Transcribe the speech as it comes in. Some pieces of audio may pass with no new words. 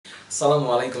আসসালামু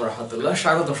আলাইকুম রহমতুল্লাহ।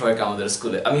 স্বাগতম সবাইকে আমাদের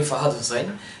স্কুলে। আমি ফাহাদ হুসাইন।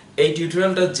 এই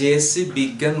টিউটোরিয়ালটা জেএসসি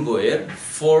বিজ্ঞান বইয়ের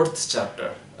 4th চ্যাপ্টার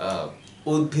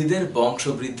উদ্ভিদের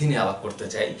বংশবৃদ্ধি নিয়ে আলাপ করতে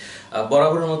চাই।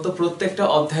 বরাবরের মতো প্রত্যেকটা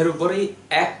অধ্যায়ের উপরেই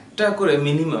একটা করে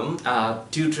মিনিমাম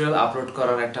টিউটোরিয়াল আপলোড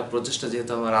করার একটা প্রচেষ্টা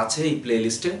যেহেতু আমার আছে এই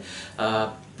প্লেলিস্টে।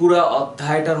 পুরো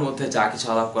অধ্যায়টার মধ্যে যা কিছু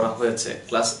আলাপ করা হয়েছে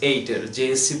ক্লাস 8-এর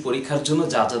জেএসসি পরীক্ষার জন্য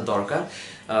যা যা দরকার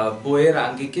বইয়ের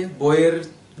আঙ্গিকে বইয়ের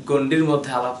গণ্ডির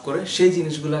মধ্যে আলাপ করে সেই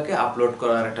জিনিসগুলোকে আপলোড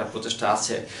করার একটা প্রচেষ্টা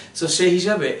আছে। সো সেই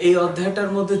হিসাবে এই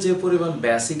অধ্যায়টার মধ্যে যে পরিমাণ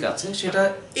বেসিক আছে সেটা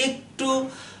একটু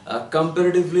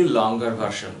কম্পারেটিভলি লঙ্গার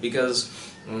ভার্সন, বিকজ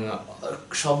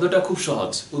শব্দটা খুব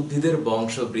সহজ, উদ্ভিদের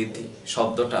বংশবৃদ্ধি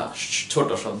শব্দটা ছোট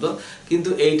শব্দ, কিন্তু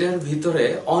এইটার ভিতরে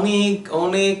অনেক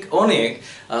অনেক অনেক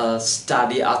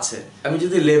স্টাডি আছে। আমি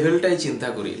যদি লেভেলটাই চিন্তা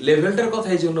করি, লেভেলটার কথা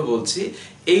এই জন্য বলছি,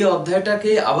 এই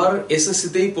অধ্যায়টাকে আবার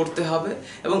এসএসসিতেই পড়তে হবে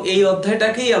এবং এই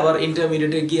অধ্যায়টাকেই আবার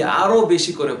ইন্টারমিডিয়েটে গিয়ে আরও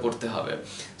বেশি করে পড়তে হবে।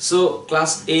 সো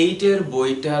ক্লাস 8-এর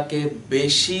বইটাকে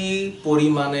বেশি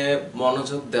পরিমাণে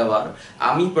মনোযোগ দেওয়ার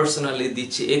আমি পার্সোনালি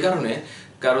দিচ্ছি এ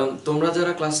কারণ তোমরা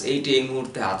যারা ক্লাস 8-এ এই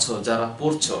মুহূর্তে আছো, যারা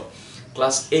পড়ছো,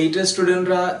 ক্লাস 8-এর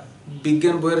স্টুডেন্টরা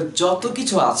বিজ্ঞান বইয়ের যত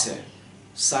কিছু আছে,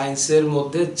 সায়েন্সের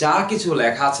মধ্যে যা কিছু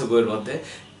লেখা আছে বইয়ের মধ্যে,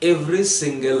 every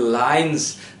single lines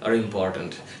R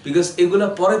important, because এগুলো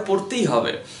পরে পড়তেই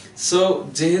হবে। সো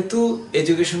যেহেতু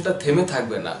এডুকেশনটা থেমে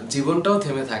থাকবে না, জীবনটাও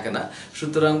থেমে থাকে না,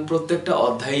 সুতরাং প্রত্যেকটা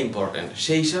অধ্যায় ইম্পর্টেন্ট।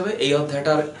 সেই হিসাবে এই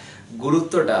অধ্যায়টার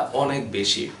গুরুত্বটা অনেক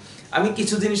বেশি। আমি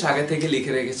কিছু জিনিস আগে থেকে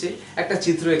লিখে রেখেছি, একটা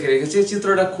চিত্র এঁকে রেখেছি। এই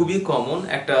চিত্রটা খুবই কমন,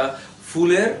 একটা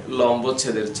ফুলের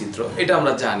লম্বচ্ছেদের চিত্র, এটা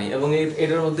আমরা জানি, এবং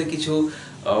এটার মধ্যে কিছু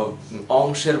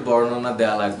অংশের বর্ণনা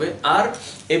দেওয়া লাগবে। আর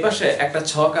এপাশে একটা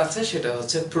ছক আছে, সেটা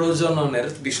হচ্ছে প্রজননের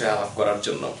বিষয়ে আলাপ করার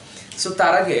জন্য। সো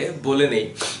তার আগে বলে নেই,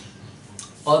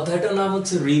 অধ্যায়টার নাম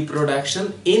হচ্ছে রিপ্রোডাকশন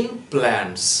ইন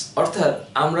প্ল্যান্টস, অর্থাৎ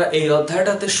আমরা এই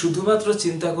অধ্যায়টাতে শুধুমাত্র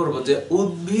চিন্তা করব যে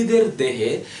উদ্ভিদের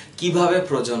দেহে কিভাবে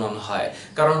প্রজনন হয়,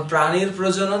 কারণ প্রাণীর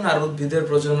প্রজনন আর উদ্ভিদের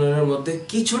প্রজননের মধ্যে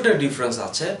কিছুটা ডিফারেন্স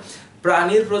আছে।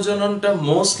 প্রাণীর প্রজননটা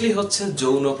মোস্টলি হচ্ছে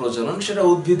যৌন প্রজনন, সেটা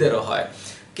উদ্ভিদেরও হয়,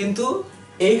 কিন্তু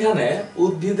এইখানে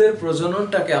উদ্ভিদের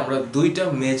প্রজননটাকে আমরা দুইটা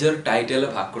মেজর টাইটেলে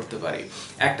ভাগ করতে পারি।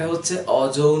 একটা হচ্ছে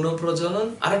অযৌন প্রজনন,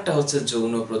 আরেকটা হচ্ছে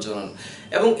যৌন প্রজনন।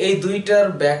 এবং এই দুইটার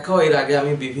ব্যাখ্যা এর আগে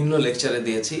আমি বিভিন্ন লেকচারে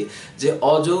দিয়েছি যে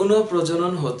অযৌন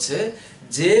প্রজনন হচ্ছে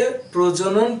যে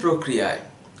প্রজনন প্রক্রিয়ায়,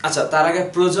 আচ্ছা তার আগে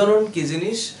প্রজনন কি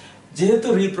জিনিস, যেহেতু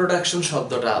রিপ্রোডাকশন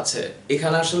শব্দটা আছে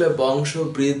এখানে, আসলে বংশ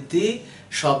বৃদ্ধি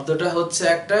শব্দটা হচ্ছে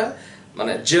একটা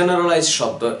মানে জেনারেলাইজ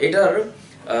শব্দ। এটার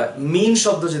মিন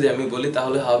শব্দ যদি আমি বলি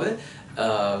তাহলে হবে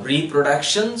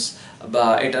রিপ্রোডাকশনস, বা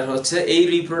এটার হচ্ছে এই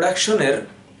রিপ্রোডাকশনের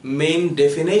মেইন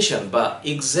ডেফিনেশন বা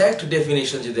এক্সাক্ট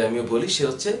ডেফিনেশন যদি আমি বলি, সে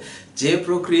হচ্ছে যে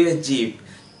প্রক্রিয়ায় জীব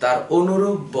তার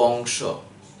অনুরূপ বংশ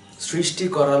সৃষ্টি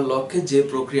করার লক্ষ্যে যে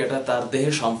প্রক্রিয়াটা তার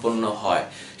দেহে সম্পন্ন হয়,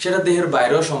 সেটা দেহের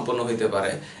বাইরেও সম্পন্ন হইতে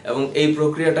পারে, এবং এই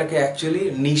প্রক্রিয়াটাকে অ্যাকচুয়ালি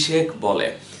নিষেক বলে।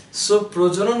 সো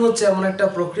প্রজনন হচ্ছে এমন একটা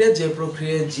প্রক্রিয়া যে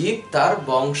প্রক্রিয়ায় জীব তার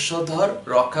বংশধর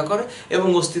রক্ষা করে এবং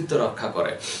অস্তিত্ব রক্ষা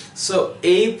করে। সো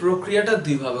এই প্রক্রিয়াটা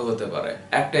দুইভাবে হতে পারে,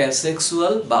 একটা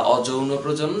অ্যাসেক্সুয়াল বা অযৌন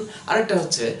প্রজনন, আরেকটা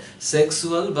হচ্ছে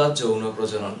সেক্সুয়াল বা যৌন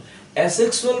প্রজনন।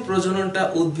 অ্যাসেক্সুয়াল প্রজননটা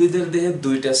উদ্ভিদের দেহে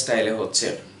দুইটা স্টাইলে হচ্ছে,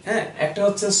 হ্যাঁ, একটা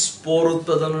হচ্ছে স্পোর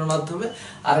উৎপাদনের মাধ্যমে,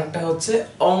 আরেকটা হচ্ছে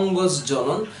অঙ্গজ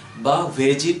জনন বা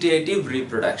ভেজিটেটিভ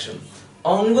রিপ্রোডাকশন।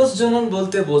 অঙ্গজ জনন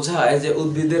বলতে বোঝায় যে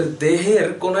উদ্ভিদের দেহের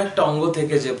কোনো একটা অঙ্গ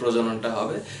থেকে যে প্রজননটা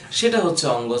হবে সেটা হচ্ছে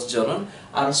অঙ্গজ জনন।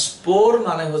 আর স্পোর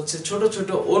মানে হচ্ছে ছোট ছোট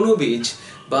অণুবীজ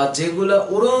বা যেগুলা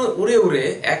উড়ে উড়ে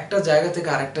একটা জায়গা থেকে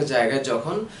আরেকটা জায়গায়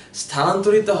যখন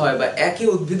স্থানান্তরিত হয় বা একই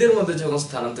উদ্ভিদের মধ্যে যখন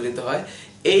স্থানান্তরিত হয়,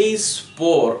 এই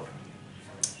স্পোর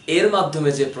এর মাধ্যমে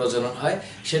যে প্রজনন হয়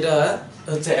সেটা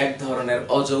হচ্ছে এক ধরনের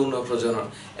অযৌন প্রজনন।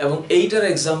 এবং এইটার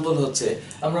এক্সাম্পল হচ্ছে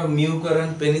আমরা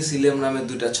মিউকারান পেনিসিলিয়াম নামে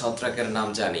দুইটা ছত্রাকের নাম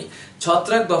জানি।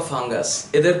 ছত্রাক বা ফাঙ্গাস,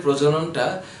 এদের প্রজননটা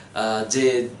যে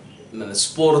মানে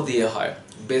স্পোর দিয়ে হয়,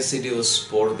 বেসিডিয়াস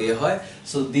স্পোর দিয়ে হয়।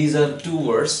 So these are two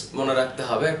words মনে রাখতে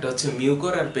হবে, একটা হচ্ছে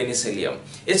মিউকর আর পেনিসিলিয়াম।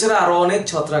 এছাড়া আরো অনেক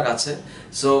ছত্রাক আছে,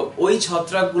 সো ওই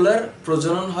ছত্রাকগুলার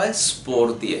প্রজনন হয় স্পোর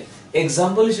দিয়ে।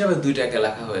 এক্সাম্পল হিসেবে দুইটাকে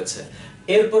লেখা হয়েছে।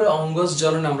 এরপরে অঙ্গজ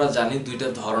জনন আমরা জানি দুইটা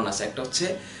ধরন আছে, একটা হচ্ছে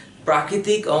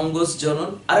প্রাকৃতিক অঙ্গজ জনন,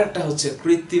 আরেকটা হচ্ছে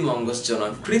কৃত্রিম অঙ্গজ জনন।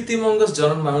 কৃত্রিম অঙ্গজ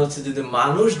জনন মানে হচ্ছে যদি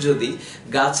মানুষ যদি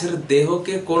গাছের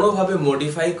দেহকে কোনোভাবে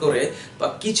মডিফাই করে বা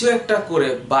কিছু একটা করে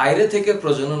বাইরে থেকে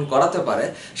প্রজনন করাতে পারে,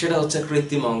 সেটা হচ্ছে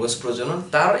কৃত্রিম অঙ্গজ প্রজনন।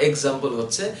 তার এক্সাম্পল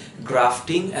হচ্ছে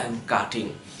গ্রাফটিং অ্যান্ড কাটিং।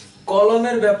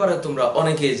 কলমের ব্যাপারে তোমরা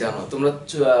অনেকেই জানো, তোমরা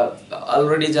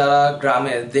অলরেডি যারা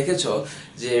গ্রামে দেখেছো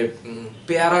যে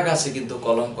পেয়ারা গাছে কিন্তু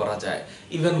কলম করা যায়,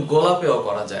 ইভেন গোলাপেও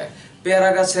করা যায়।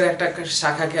 পেয়ারা গাছের একটা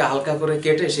শাখাকে হালকা করে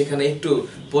কেটে সেখানে একটু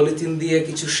পলিথিন দিয়ে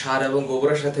কিছু সার এবং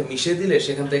গোবরের সাথে মিশিয়ে দিলে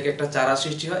সেখান থেকে একটা চারা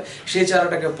সৃষ্টি হয়, সেই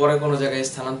চারাটাকে পরে কোনো জায়গায়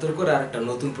স্থানান্তর করে আর একটা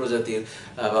নতুন প্রজাতির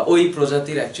বা ওই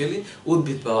প্রজাতির অ্যাকচুয়ালি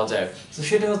উদ্ভিদ পাওয়া যায়। তো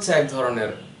সেটা হচ্ছে এক ধরনের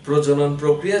প্রজনন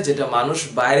প্রক্রিয়া যেটা মানুষ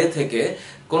বাইরে থেকে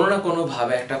কোনো না কোনো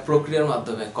ভাবে একটা প্রক্রিয়ার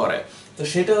মাধ্যমে করে। তো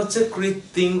সেটা হচ্ছে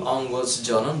কৃত্রিম অঙ্গজ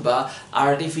জনন বা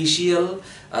আর্টিফিশিয়াল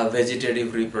ভেজিটেটিভ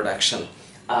রিপ্রোডাকশন।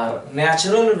 আর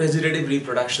ন্যাচারাল ভেজিটেটিভ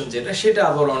রিপ্রোডাকশন যেটা, সেটা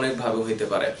আবার অনেক ভাবে হইতে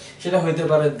পারে। সেটা হইতে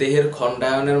পারে দেহের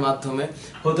খণ্ডায়নের মাধ্যমে,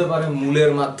 হতে পারে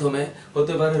মূলের মাধ্যমে,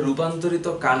 হতে পারে রূপান্তরিত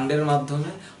কাণ্ডের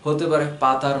মাধ্যমে, হতে পারে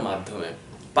পাতার মাধ্যমে।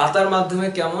 পাতার মাধ্যমে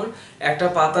কেমন, একটা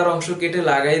পাতার অংশ কেটে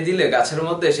লাগাই দিলে গাছের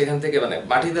মধ্যে, সেখান থেকে মানে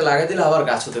মাটিতে লাগাই দিলে আবার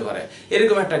গাছ হতে পারে।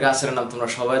 এরকম একটা গাছের নাম তোমরা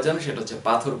সবাই জানো, সেটা হচ্ছে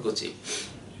পাথরকুচি।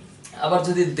 আবার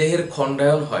যদি দেহের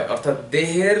খণ্ডায়ন হয়, অর্থাৎ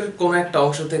দেহের কোন একটা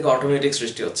অংশ থেকে অটোমেটিক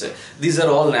সৃষ্টি হচ্ছে, দিস আর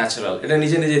অল ন্যাচারাল, এটা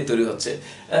নিজে নিজেই তৈরি হচ্ছে।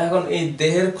 এখন এই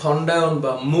দেহের খণ্ডায়ন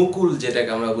বা মুকুল যেটাকে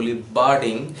আমরা বলি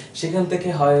বার্ডিং, সেখান থেকে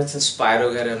হয় হচ্ছে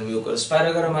স্পাইরোগ্যারা মিউকাস।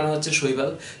 স্পাইরোগ্যারা মানে হচ্ছে শৈবাল,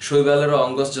 শৈবালেরও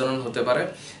অঙ্গজ জনন হতে পারে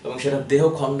এবং সেটা দেহ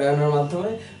খণ্ডায়নের মাধ্যমে।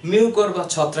 মিউকর বা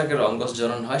ছত্রাকের অঙ্গজ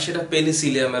জনন হয়, সেটা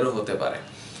পেনিসিলিয়ামেরও হতে পারে।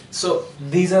 So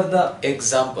this are the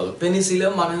example.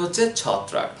 Penicillium মানে হচ্ছে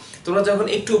ছত্রাক। তোমরা যখন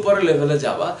একটু উপরের লেভেলে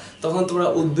যাবা তখন তোমরা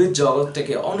উদ্ভিদ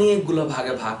জগৎটাকে অনেকগুলো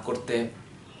ভাগে ভাগ করতে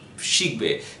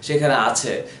শিখবে। সেখানে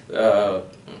আছে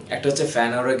একটা হচ্ছে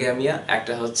ফ্যানোরোগ্যামিয়া,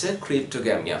 একটা হচ্ছে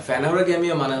ক্রিপ্টোগ্যামিয়া।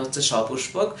 ফ্যানোরোগ্যামিয়া মানে হচ্ছে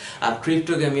সপুষ্পক, আর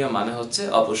ক্রিপ্টোগ্যামিয়া মানে হচ্ছে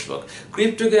অপুষ্পক।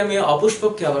 ক্রিপ্টোগ্যামিয়া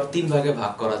অপুষ্পককে আবার তিন ভাগে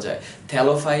ভাগ করা যায়: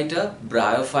 থ্যালোফাইটা,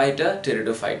 ব্রায়োফাইটা,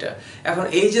 টেরিডোফাইটা। এখন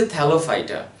এই যে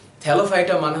থ্যালোফাইটা,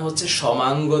 থ্যালোফাইটা মানে হচ্ছে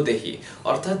সমাঙ্গদেহী,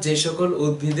 অর্থাৎ যে সকল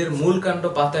উদ্ভিদের মূল কাণ্ড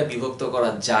পাতায় বিভক্ত করা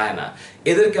যায় না,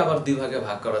 এদেরকে আবার দুই ভাগে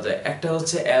ভাগ করা যায়। একটা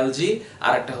হচ্ছে অ্যালজি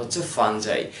আর একটা হচ্ছে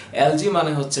ফানজাই। অ্যালজি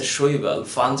মানে হচ্ছে শৈবাল,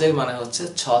 ফানজাই মানে হচ্ছে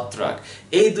ছত্রাক।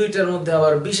 এই দুইটার মধ্যে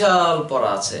আবার বিশাল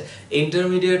পড়া আছে।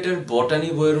 ইন্টারমিডিয়েটের বটানি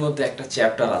বইয়ের মধ্যে একটা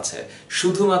চ্যাপ্টার আছে,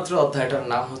 শুধুমাত্র অধ্যায়টার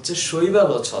নাম হচ্ছে শৈবাল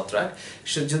ও ছত্রাক।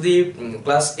 যদি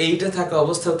ক্লাস 8-এ থাকা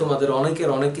অবস্থায় তোমাদের অনেকের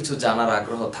অনেক কিছু জানার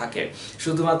আগ্রহ থাকে,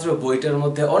 শুধুমাত্র বইটার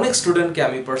মধ্যে অনেক স্টুডেন্টকে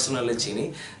আমি পার্সোনালি চিনি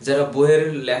যারা বইয়ের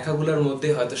লেখাগুলোর মধ্যে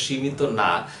হয়তো সীমিত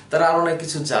না, তারা আর অনেক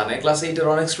কিছু জানে। ক্লাস 8-এর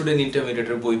অনেক স্টুডেন্ট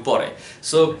ইন্টারমিডিয়েটের বই পড়ে।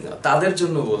 সো তাদের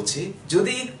জন্য বলছি,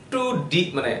 যদি একটু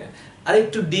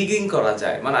আরেকটু ডিগিং করা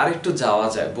যায়, মানে আরেকটু যাওয়া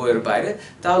যায় বইয়ের বাইরে,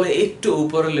 তাহলে একটু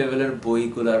উপরের লেভেলের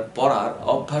বইগুলার পড়ার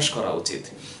অভ্যাস করা উচিত।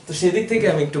 তো সেদিক থেকে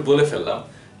আমি একটু বলে ফেললাম।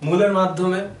 মূলের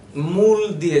মাধ্যমে, মূল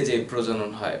দিয়ে যে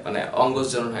প্রজনন হয়, মানে অঙ্গজ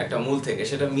জনন হয় একটা মূল থেকে,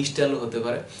 সেটা মিষ্টি আলু হতে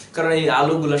পারে, কারণ এই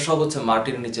আলুগুলো সব হচ্ছে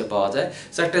মাটির নিচে পাওয়া যায়।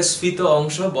 তো একটা স্ফীত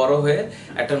অংশ বড় হয়ে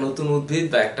একটা নতুন উদ্ভিদ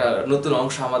বা একটা নতুন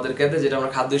অংশ আমাদেরকে দেয়, যেটা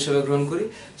আমরা খাদ্য হিসেবে গ্রহণ করি।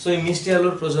 সো এই মিষ্টি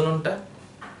আলুর প্রজননটা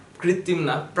কৃত্রিম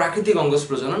না, প্রাকৃতিক অঙ্গজ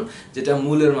প্রজনন, যেটা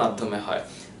মূলের মাধ্যমে হয়।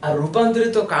 আর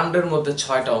রূপান্তরিত কাণ্ডের মধ্যে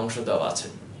 6টা অংশ দেওয়া আছে।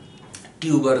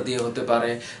 টিউবার দিয়ে হতে পারে,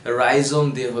 রাইজোম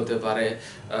দিয়ে হতে পারে,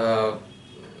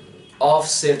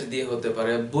 অফসেট দিয়ে হতে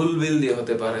পারে, বুলবিল দিয়ে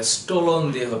হতে পারে, স্টোলন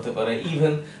দিয়ে হতে পারে,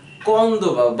 ইভেন কন্দ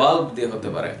বা বাল্ব দিয়ে হতে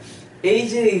পারে। এই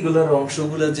যে এইগুলোর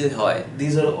অংশগুলো যে হয়,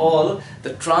 this R all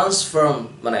the transform,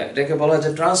 মানে এটাকে বলা হয়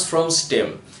যে ট্রান্সফর্ম স্টেম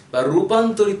বা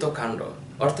রূপান্তরিত কাণ্ড।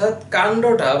 অর্থাৎ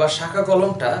কাণ্ডটা বা শাখা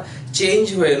কলমটা চেঞ্জ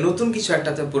হয়ে নতুন কিছু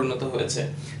একটাতে পরিণত হয়েছে।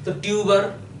 তো টিউবার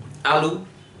আলু,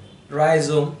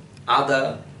 রাইজোম আদা,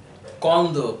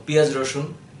 কন্দ পেঁয়াজ রসুন,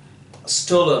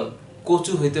 স্টোলন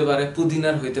কচু হইতে পারে,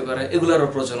 পুদিনার হইতে পারে, এগুলোরও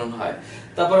প্রজনন হয়।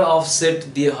 তারপরে অফসেট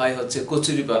দিয়ে হয় হচ্ছে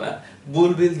কচুরিপানা,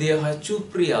 বুলবিল দিয়ে হয়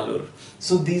চুপড়ি আলুর।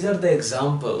 So these are the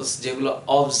examples যেগুলো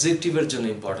অবজেক্টিভের জন্য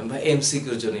ইম্পর্টেন্ট বা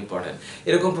এমসিকিউর জন্য ইম্পর্টেন্ট।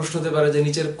 এরকম প্রশ্ন হতে পারে যে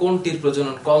নিচের কোনটির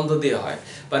প্রজনন কন্দ দিয়ে হয়,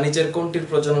 বা নিচের কোনটির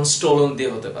প্রজনন স্টোলন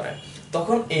দিয়ে হতে পারে,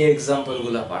 তখন এই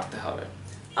এক্সাম্পলগুলো পারতে হবে।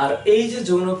 আর এই যে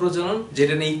যৌন প্রজনন,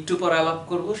 যেটা নিয়ে একটু পরে আলাপ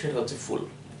করব, সেটা হচ্ছে ফুল।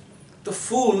 তো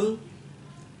ফুল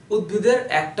উদ্ভিদের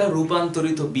একটা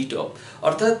রূপান্তরিত বিটপ,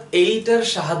 অর্থাৎ এইটার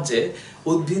সাহায্যে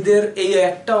উদ্ভিদের এই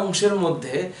একটা অংশের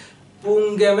মধ্যে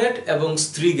পুংগ্যামেট এবং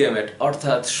স্ত্রী গ্যামেট,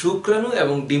 অর্থাৎ শুক্রাণু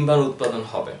এবং ডিম্বাণু উৎপাদন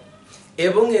হবে,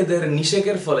 এবং এদের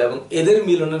নিষেকের ফলে এবং এদের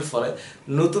মিলনের ফলে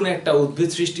নতুন একটা উদ্ভিদ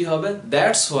সৃষ্টি হবে।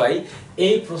 দ্যাটস ওয়াই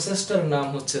এই প্রসেসটার নাম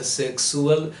হচ্ছে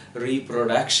sexual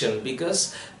reproduction, because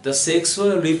the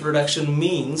sexual reproduction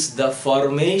means the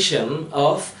formation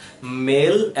of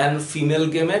male and female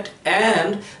gamete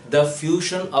and the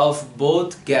fusion of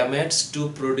both gametes to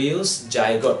produce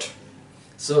zygote.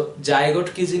 So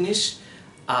zygote কি জিনিস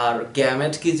আর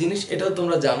গ্যামেট কি জিনিস এটাও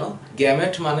তোমরা জানো।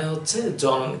 গ্যামেট মানে হচ্ছে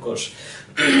জনন কোষ,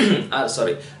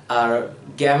 আর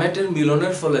গ্যামেটের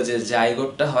মিলনের ফলে যে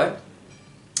জাইগোটটা হয়,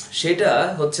 সেটা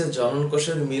হচ্ছে জনন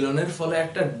কোষের মিলনের ফলে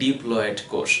একটা ডিপ্লয়েড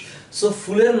কোষ। সো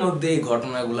ফুলের মধ্যে এই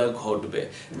ঘটনাগুলো ঘটবে।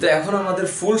 তো এখন আমাদের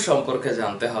ফুল সম্পর্কে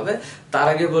জানতে হবে। তার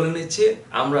আগে বলে নিচ্ছি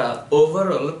আমরা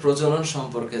ওভারঅল প্রজনন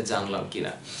সম্পর্কে জানলাম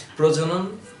কিনা। প্রজনন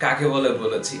কাকে বলে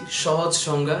বলেছি, সহজ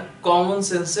সংজ্ঞা, কমন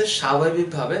সেন্সে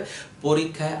স্বাভাবিকভাবে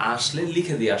পরীক্ষায় আসলে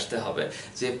লিখে দিয়ে আসতে হবে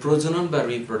যে প্রজনন বা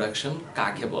রিপ্রোডাকশন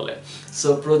কাকে বলে। সো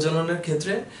প্রজননের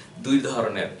ক্ষেত্রে দুই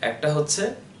ধরনের, একটা হচ্ছে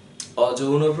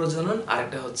অযৌন প্রজনন আর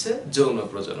একটা হচ্ছে যৌন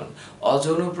প্রজনন।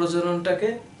 অযৌন প্রজননটাকে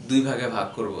দুই ভাগে ভাগ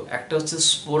করব, একটা হচ্ছে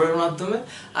স্পোরের মাধ্যমে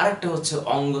আর একটা হচ্ছে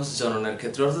অঙ্গজ জননের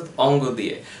ক্ষেত্রে, অর্থাৎ অঙ্গ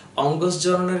দিয়ে। অঙ্গজ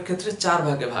জননের ক্ষেত্রে চার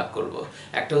ভাগে ভাগ করব,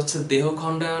 একটা হচ্ছে দেহ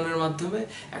খণ্ডায়নের মাধ্যমে,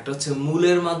 একটা হচ্ছে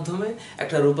মূলের মাধ্যমে,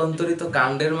 একটা রূপান্তরিত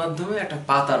কাণ্ডের মাধ্যমে, একটা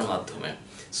পাতার মাধ্যমে।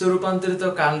 সো রূপান্তরিত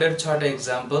কাণ্ডের 6টা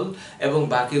এক্সাম্পল এবং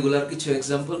বাকিগুলোর কিছু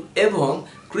এক্সাম্পল, এবং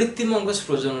কৃত্রিম অঙ্গজ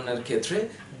প্রজননের ক্ষেত্রে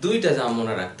দুইটা যা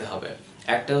মনে রাখতে হবে,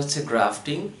 একটা হচ্ছে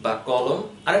গ্রাফটিং বা কলম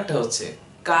আর একটা হচ্ছে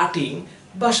কাটিং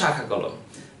বা শাখা কলম।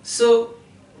 সো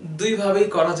দুইভাবেই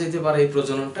করা যেতে পারে এই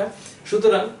প্রজননটা।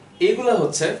 সুতরাং এগুলা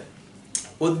হচ্ছে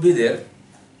উদ্ভিদের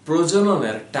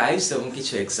প্রজননের টাইপস এবং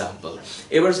কিছু এক্সাম্পল।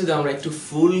 এবার যদি আমরা একটু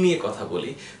ফুল নিয়ে কথা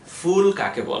বলি, ফুল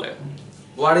কাকে বলে,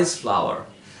 হোয়াট ইজ ফ্লাওয়ার,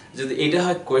 যদি এটা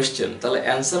হয় কোয়েশ্চেন তাহলে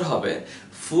অ্যান্সার হবে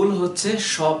ফুল হচ্ছে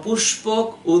সপুষ্পক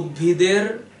উদ্ভিদের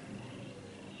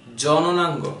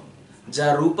জননাঙ্গ যা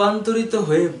রূপান্তরিত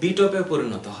হয়ে বিটপে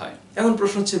পরিণত হয়। এখন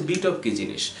প্রশ্ন হচ্ছে বিটপ কি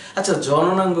জিনিস? আচ্ছা,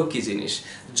 জননাঙ্গ কি জিনিস?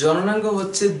 জননাঙ্গ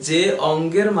হচ্ছে যে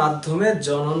অঙ্গের মাধ্যমে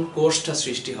জনন কোষটা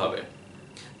সৃষ্টি হবে।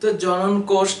 তো জনন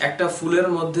কোষ একটা ফুলের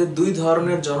মধ্যে দুই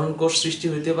ধরনের জনন কোষ সৃষ্টি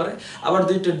হইতে পারে, আবার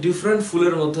দুইটা ডিফারেন্ট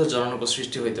ফুলের মধ্যে জনন কোষ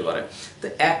সৃষ্টি হইতে পারে। তো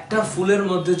একটা ফুলের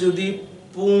মধ্যে যদি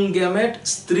পুং গ্যামেট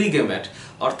স্ত্রী গ্যামেট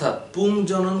অর্থাৎ পুং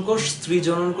জনন কোষ স্ত্রী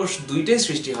জনন কোষ দুইটাই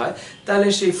সৃষ্টি হয়, তাহলে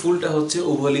সেই ফুলটা হচ্ছে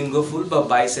উভলিঙ্গ ফুল বা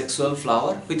বাইসেক্সুয়াল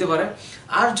ফ্লাওয়ার হইতে পারে।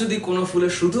 আর যদি কোনো ফুলে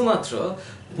শুধুমাত্র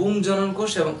পুং জনন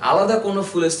কোষ এবং আলাদা কোনো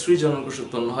ফুলে স্ত্রী জনন কোষ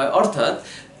উৎপন্ন হয়, অর্থাৎ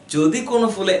যদি কোনো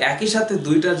ফুলে একই সাথে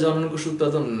দুইটা জননকোষ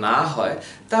উৎপাদন না হয়,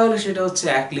 তাহলে সেটা হচ্ছে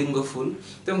একলিঙ্গ ফুল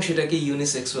এবং সেটাকে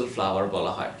ইউনিসেক্সুয়াল ফ্লাওয়ার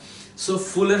বলা হয়। সো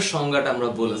ফুলের সংজ্ঞাটা আমরা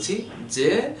বলেছি যে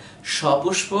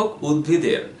সপুষ্পক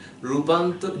উদ্ভিদের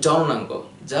জননাঙ্গ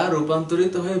যা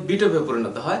রূপান্তরিত হয়ে বিটপে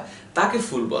পরিণত হয় তাকে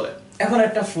ফুল বলে। এখন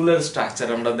একটা ফুলের স্ট্রাকচার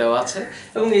আমরা দেওয়া আছে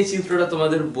এবং এই চিত্রটা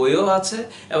তোমাদের বইও আছে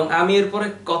এবং আমি এরপরে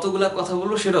কতগুলা কথা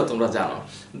বলবো সেটাও তোমরা জানো।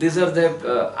 দিস আর দ্য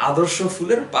আদর্শ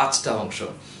ফুলের 5টা অংশ: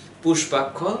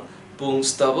 পুষ্পাক্ষ,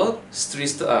 পুংস্তবক,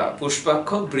 পুষ্পাক্ষ,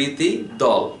 বৃতি,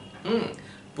 দল,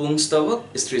 পুংস্তবক,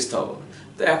 স্ত্রীস্তবক।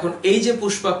 তো এখন এই যে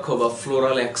পুষ্পাক্ষ বা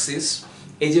ফ্লোরাল অ্যাক্সিস,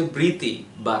 এই যে বৃতি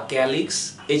বা ক্যালিক্স,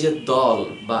 এই যে দল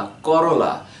বা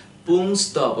করলা,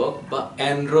 পুংস্তবক বা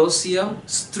অ্যান্ড্রোসিয়াম,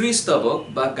 স্ত্রীস্তবক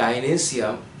বা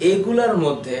গাইনেসিয়াম, এগুলার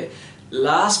মধ্যে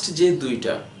লাস্ট যে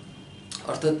দুইটা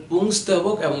অর্থাৎ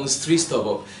পুংস্তবক এবং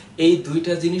স্ত্রীস্তবক, এই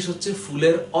দুইটা জিনিস হচ্ছে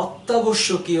ফুলের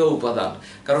অত্যাবশ্যকীয় উপাদান।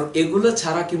 কারণ এগুলো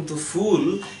ছাড়া কিন্তু ফুল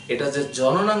এটা যে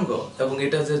জননাঙ্গ এবং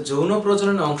এটা যে যৌন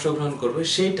প্রজননে অংশগ্রহণ করবে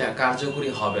সেইটা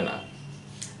কার্যকরী হবে না।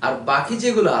 আর বাকি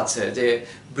যেগুলো আছে যে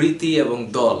বৃতি এবং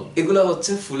দল, এগুলো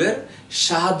হচ্ছে ফুলের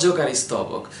সাহায্যকারী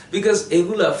স্তবক, বিকজ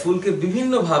এগুলা ফুলকে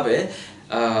বিভিন্নভাবে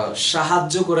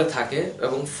সাহায্য করে থাকে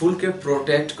এবং ফুলকে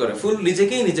প্রোটেক্ট করে। ফুল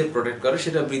নিজেকেই নিজে প্রোটেক্ট করে,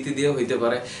 সেটা বৃতি দিয়েও হইতে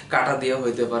পারে, কাটা দিয়েও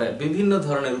হইতে পারে, বিভিন্ন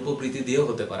ধরনের উপবৃতি দিয়েও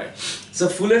হতে পারে। সো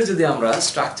ফুলের যদি আমরা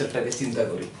স্ট্রাকচারটাকে চিন্তা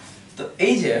করি, তো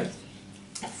এই যে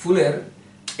ফুলের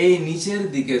এই নিচের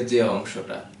দিকের যে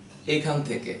অংশটা, এইখান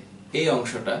থেকে এই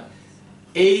অংশটা,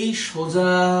 এই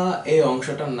সোজা এই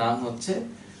অংশটার নাম হচ্ছে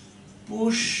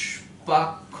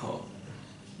পুষ্পাক্ষ,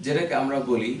 যেটাকে আমরা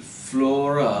বলি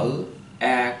ফ্লোরাল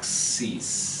অ্যাক্সিস,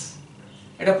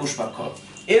 এটা পুষ্পাক্ষ।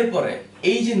 এরপরে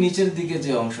এই যে নিচের দিকে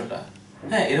যে অংশটা,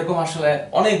 হ্যাঁ এরকম আসলে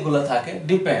অনেকগুলো থাকে,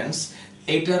 ডিপেন্ডস,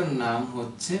 এটার নাম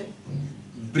হচ্ছে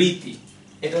বৃতি।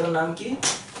 এটার নাম কি?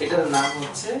 এটার নাম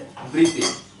হচ্ছে বৃতি।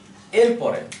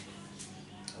 এরপরে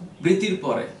বৃতির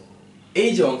পরে এই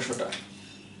যে অংশটা,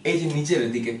 এই যে নিচের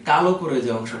দিকে কালো করে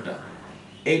যে অংশটা,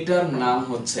 এটার নাম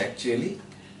হচ্ছে অ্যাকচুয়ালি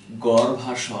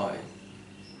গর্ভাশয়।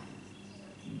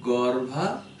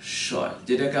 গর্ভাশয়,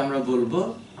 যেটাকে আমরা বলবো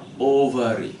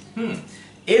ওভারি।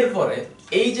 এরপরে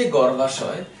এই যে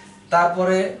গর্ভাশয়,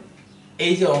 তারপরে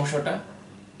এই যে অংশটা,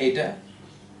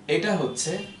 এটা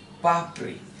হচ্ছে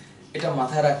পাপড়ি। এটা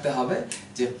মাথায় রাখতে হবে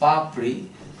যে পাপড়ি।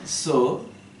 সো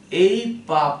এই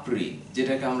পাপড়ি,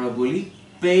 যেটাকে আমরা বলি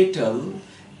পেটাল,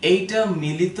 এইটা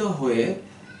মিলিত হয়ে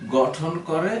গঠন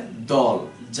করে দল,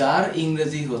 যার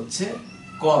ইংরেজি হচ্ছে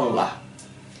করলা।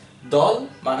 দল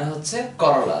মানে হচ্ছে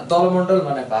করলা, দলমণ্ডল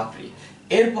মানে পাপড়ি।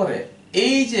 এরপরে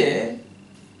এই যে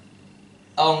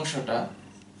অংশটা,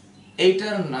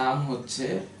 এইটার নাম হচ্ছে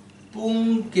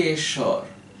পুংকেশর।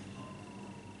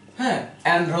 হ্যাঁ,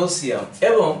 অ্যান্ড্রোসিয়াম,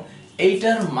 এবং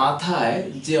এইটার মাথায়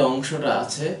যে অংশটা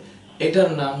আছে এটার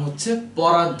নাম হচ্ছে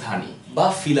পরাগধানী বা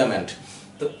ফিলামেন্ট।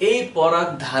 তো এই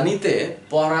পরাগধানীতে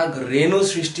পরাগ রেণু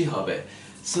সৃষ্টি হবে।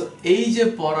 সো এই যে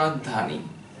পরাগধানী,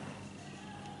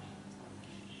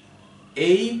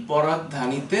 এই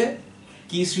পরাগধানীতে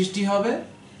কি সৃষ্টি হবে?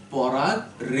 পরাগ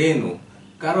রেণু।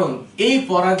 কারণ এই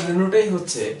পরাগ রেণুটাই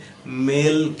হচ্ছে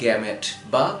মেল গ্যামেট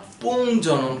বা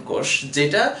পুংজনন কোষ,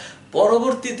 যেটা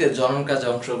পরবর্তীতে জনন কাজে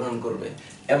অংশগ্রহণ করবে।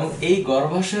 এবং এই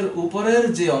গর্ভাশয়ের উপরের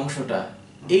যে অংশটা,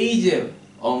 এই যে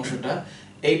অংশটা,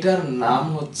 এইটার নাম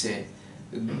হচ্ছে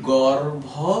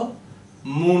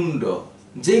গর্ভমুণ্ড।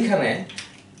 যেখানে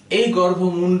এই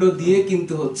গর্ভমুণ্ড দিয়ে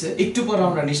কিন্তু হচ্ছে, একটু পর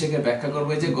আমরা নিষেকের ব্যাখ্যা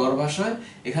করবো, যে গর্ভাশয়,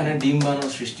 এখানে ডিম্বাণু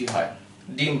সৃষ্টি হয়।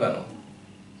 ডিম্বাণু,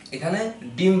 এখানে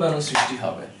ডিম্বাণু সৃষ্টি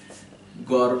হবে।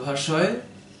 গর্ভাশয়ে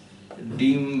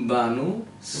ডিম্বাণু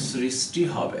সৃষ্টি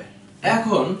হবে।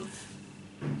 এখন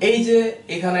এই যে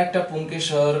এখানে একটা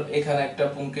পুংকেশর, এখানে একটা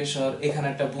পুংকেশর, এখানে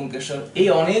একটা পুংকেশর, এই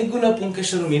অনেকগুলো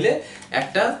পুংকেশর মিলে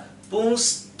একটা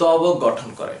পুংস্তবক গঠন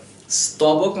করে।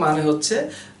 স্তবক মানে হচ্ছে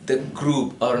the group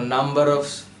or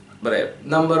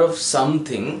number of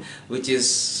something which is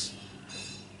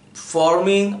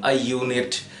forming a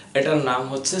unit, এটার নাম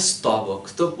হচ্ছে স্তবক।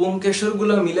 তো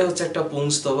পুংকেশরগুলো মিলে হচ্ছে একটা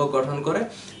পুংস্তবক গঠন করে।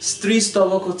 স্ত্রী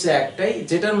স্তবক হচ্ছে একটাই,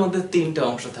 যেটার মধ্যে তিনটা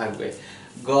অংশ থাকবে: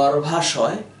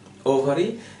 গর্ভাশয়, ওভারি,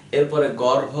 এরপরে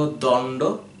গর্ভদণ্ড,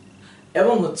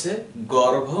 এবং হচ্ছে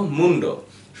গর্ভমুণ্ড।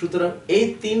 সুতরাং এই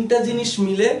তিনটা জিনিস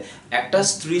মিলে একটা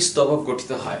স্ত্রী স্তবক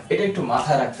গঠিত হয়। এটা একটু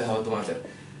মাথায় রাখতে হবে তোমাদের।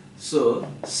 সো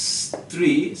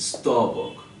স্ত্রী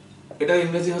স্তবক, এটা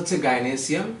ইংরেজি হচ্ছে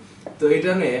গাইনেসিয়াম। তো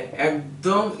এটা নিয়ে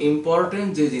একদম ইম্পর্টেন্ট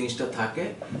যে জিনিসটা থাকে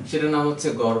সেটার নাম হচ্ছে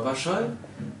গর্ভাশয়,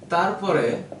 তারপরে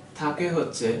থাকে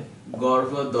হচ্ছে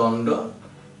গর্ভদণ্ড,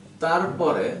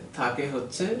 তারপরে থাকে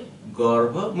হচ্ছে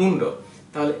গর্ভমুণ্ড।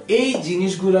 তাহলে এই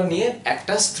জিনিসগুলো নিয়ে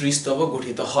একটা স্ত্রীস্তবক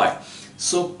গঠিত হয়।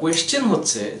 সো কোয়েশ্চেন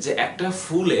হচ্ছে যে একটা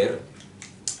ফুলের,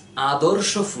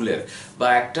 আদর্শ ফুলের বা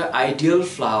একটা আইডিয়াল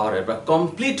ফ্লাওয়ারের বা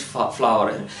কমপ্লিট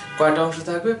ফ্লাওয়ারের কয়টা অংশ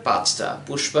থাকবে? 5টা: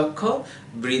 পুষ্পাক্ষ,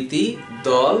 বৃতি,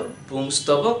 দল,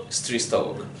 পুংস্তবক,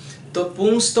 স্ত্রীস্তবক। তো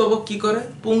পুংস্তবক কি করে?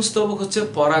 পুংস্তবক হচ্ছে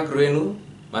পরাগ রেণু,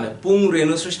 মানে পুং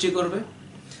রেণু সৃষ্টি করবে।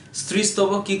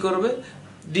 স্ত্রীস্তবক কি করবে?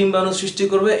 ডিম্বাণু সৃষ্টি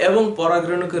করবে এবং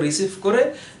পরাগরেণুকে রিসিভ করে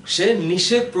সে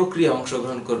নিষেক প্রক্রিয়া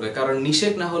অংশগ্রহণ করবে। কারণ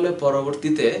নিষেক না হলে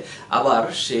পরবর্তীতে আবার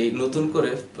সেই নতুন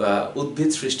করে উদ্ভিদ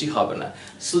সৃষ্টি হবে না।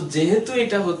 সো যেহেতু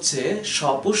এটা হচ্ছে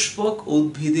সপুষ্পক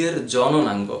উদ্ভিদের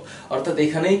জননাঙ্গ, অর্থাৎ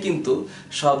এখানেই কিন্তু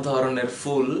সব ধরনের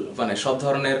ফুল, মানে সব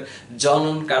ধরনের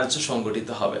জনন কার্য সংগঠিত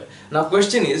হবে। নাও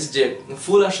কোয়েশ্চেন ইজ যে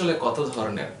ফুল আসলে কত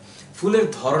ধরনের? ফুলের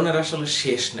ধরনের আসলে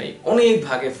শেষ নেই, অনেক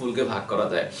ভাগে ফুলকে ভাগ করা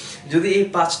যায়। যদি এই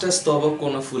 5টা স্তবক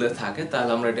কোনো ফুলে থাকে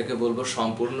তাহলে আমরা এটাকে বলবো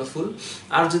সম্পূর্ণ ফুল,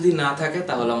 আর যদি না থাকে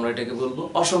তাহলে আমরা এটাকে বলবো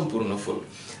অসম্পূর্ণ ফুল।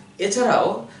 এছাড়াও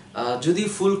যদি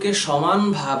ফুলকে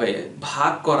সমানভাবে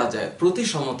ভাগ করা যায়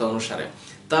প্রতিসমতা অনুসারে,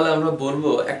 তাহলে আমরা বলবো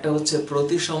একটা হচ্ছে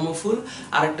প্রতিসম ফুল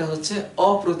আর একটা হচ্ছে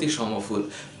অপ্রতিসম ফুল।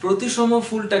 প্রতিসম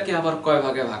ফুলটাকে আবার কয়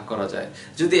ভাগে ভাগ করা যায়?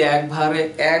 যদি এক ভাগে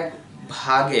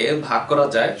ভাগ করা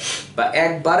যায় বা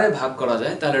একবারে ভাগ করা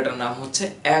যায় তাহলে এটার নাম হচ্ছে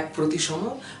এক প্রতিসম,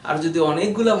 আর যদি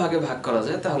অনেকগুলা ভাগে ভাগ করা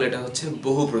যায় তাহলে এটা হচ্ছে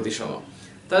বহু প্রতিসম।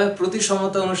 তাহলে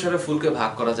প্রতিসমতা অনুসারে ফুলকে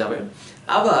ভাগ করা যাবে,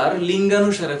 আবার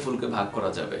লিঙ্গানুসারে ফুলকে ভাগ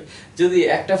করা যাবে। যদি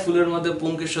একটা ফুলের মধ্যে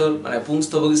পুংকেশর মানে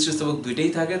পুংস্তবক স্ত্রীস্তবক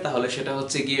দুইটাই থাকে তাহলে সেটা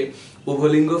হচ্ছে গিয়ে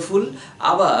উভলিঙ্গ ফুল।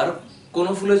 আবার কোন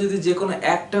ফুলে যদি যে কোনো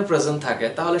একটা প্রেজেন্ট থাকে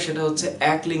তাহলে সেটা হচ্ছে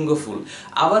একলিঙ্গ ফুল।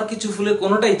 আবার কিছু ফুলে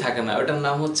কোনোটাই থাকে না, ওটার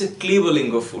নাম হচ্ছে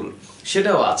ক্লীবলিঙ্গ ফুল,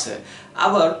 সেটাও আছে।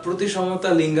 আবার প্রতিসমতা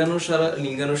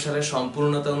লিঙ্গানুসারে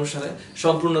সম্পূর্ণতা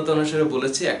অনুসারে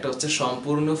বলেছি একটা হচ্ছে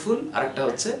সম্পূর্ণ ফুল আর একটা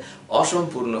হচ্ছে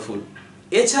অসম্পূর্ণ ফুল।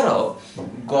 এছাড়াও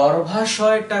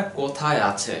গর্ভাশয়টা কোথায়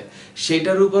আছে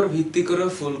সেটার উপর ভিত্তি করে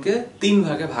ফুলকে 3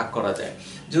 ভাগে ভাগ করা যায়।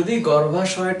 যদি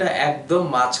গর্ভাশয়টা একদম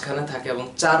মাঝখানে থাকে এবং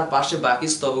চারপাশে বাকি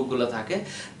স্তবকগুলো থাকে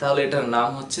তাহলে এটার নাম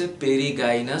হচ্ছে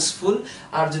পেরিগাইনাস ফুল।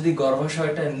 আর যদি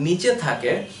গর্ভাশয়টা নিচে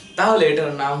থাকে তাহলে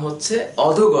এটার নাম হচ্ছে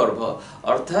অধোগর্ভ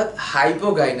অর্থাৎ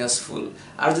হাইপোগাইনাস ফুল।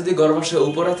 আর যদি গর্ভাশয়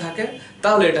উপরে থাকে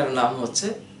তাহলে এটার নাম হচ্ছে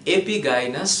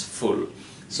এপিগাইনাস ফুল।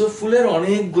 সো ফুলের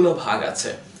অনেকগুলো ভাগ আছে,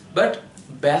 বাট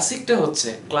বেসিকটা হচ্ছে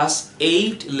ক্লাস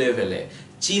 8 লেভেলে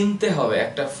চিনতে হবে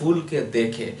একটা ফুলকে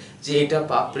দেখে যে এটা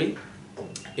পাপড়ি,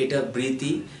 এটা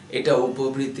বৃতি, এটা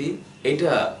উপবৃতি,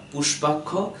 এটা পুষ্পাক্ষ,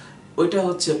 ওইটা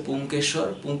হচ্ছে পুংকেশর,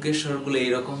 পুংকেশরগুলো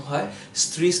এইরকম হয়,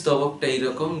 স্ত্রী স্তবকটা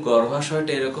এইরকম,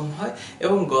 গর্ভাশয়টা এরকম হয়,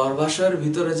 এবং গর্ভাশয়ের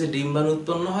ভিতরে যে ডিম্বাণু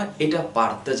উৎপন্ন হয় এটা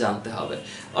পারতে জানতে হবে।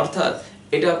 অর্থাৎ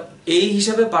এটা এই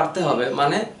হিসাবে পারতে হবে,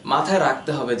 মানে মাথায়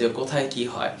রাখতে হবে যে কোথায় কি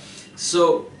হয়। সো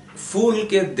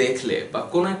ফুলকে দেখলে বা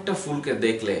কোন একটা ফুলকে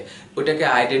দেখলে ওটাকে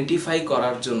আইডেন্টিফাই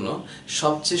করার জন্য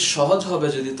সবচেয়ে সহজ হবে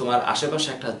যদি তোমার আশেপাশে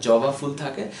একটা জবা ফুল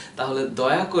থাকে, তাহলে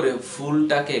দয়া করে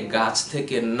ফুলটাকে গাছ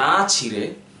থেকে না ছিঁড়ে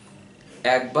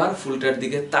একবার ফুলটার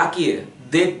দিকে তাকিয়ে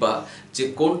দেখবা যে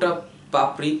কোনটা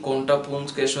পাপড়ি, কোনটা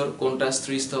পুংকেশর, কোনটা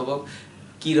স্ত্রীস্তবক,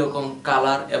 কি রকম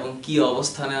কালার এবং কি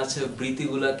অবস্থানে আছে,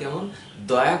 বৃতিগুলা কেমন।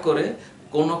 দয়া করে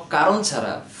কোনো কারণ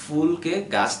ছাড়া ফুলকে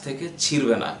গাছ থেকে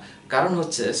ছিঁড়বে না। কারণ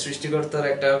হচ্ছে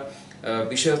সৃষ্টিকর্তার একটা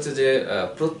বিষয় হচ্ছে যে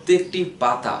প্রত্যেকটি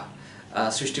পাতা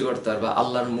সৃষ্টিকর্তার বা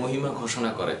আল্লাহর মহিমা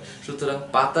ঘোষণা করে। সুতরাং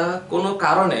পাতা কোনো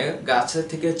কারণে গাছের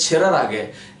থেকে ছেঁড়ার আগে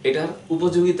এটার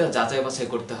উপযোগিতা যাচাই বাছাই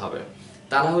করতে হবে,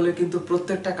 তা না হলে কিন্তু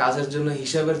প্রত্যেকটা কাজের জন্য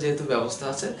হিসাবের যেহেতু ব্যবস্থা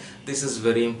আছে, this is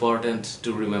very important to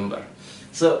remember.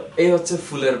 So এই হচ্ছে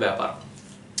ফুলের ব্যাপার।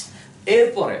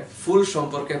 এরপরে ফুল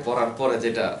সম্পর্কে পড়ার পরে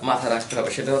যেটা মাথায় রাখতে হবে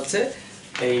সেটা হচ্ছে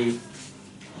এই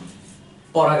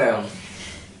পরাগায়ন।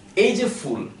 এই যে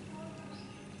ফুল,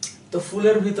 তো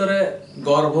ফুলের ভিতরে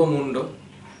গর্ভমুণ্ড,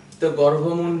 তো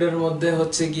গর্ভমুণ্ডের মধ্যে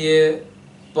হচ্ছে গিয়ে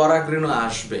পরাগরেণু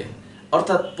আসবে,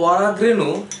 অর্থাৎ পরাগরেণু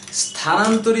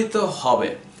স্থানান্তরিত হবে,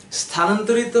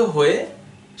 স্থানান্তরিত হয়ে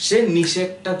সে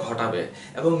নিষেকটা ঘটাবে,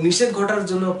 এবং নিষেক ঘটার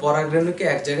জন্য পরাগরেণুকে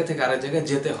এক জায়গা থেকে আরেক জায়গায়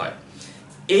যেতে হয়।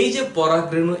 এই যে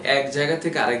পরাগরেণু এক জায়গা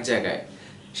থেকে আরেক জায়গায়,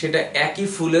 সেটা একই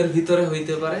ফুলের ভিতরে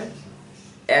হইতে পারে,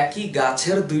 একই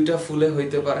গাছের দুইটা ফুলে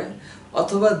হইতে পারে,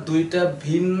 অথবা দুইটা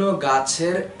ভিন্ন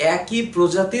গাছের একই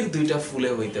প্রজাতির দুইটা ফুলে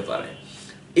হইতে পারে।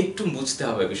 একটু বুঝতে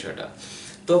হবে বিষয়টা।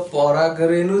 তো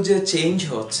পরাগরেণু যে চেঞ্জ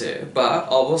হচ্ছে বা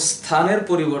অবস্থানের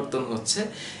পরিবর্তন হচ্ছে,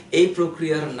 এই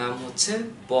প্রক্রিয়ার নাম হচ্ছে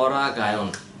পরাগায়ন।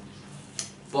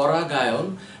 পরাগায়ন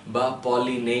বা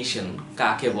পলিনেশন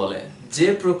কাকে বলে? যে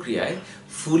প্রক্রিয়ায়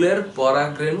ফুলের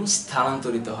পরাগরেণু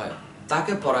স্থানান্তরিত হয়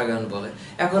তাকে পরাগায়ন বলে।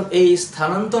 এখন এই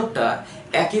স্থানান্তরটা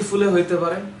একই ফুলে হইতে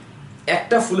পারে,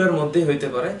 একটা ফুলের মধ্যে হইতে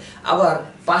পারে, আবার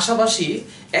পাশাপাশি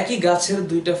একই গাছের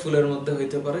দুইটা ফুলের মধ্যে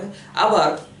হইতে পারে, আবার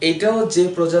এটাও যে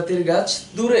প্রজাতির গাছ,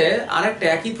 দূরে আরেকটা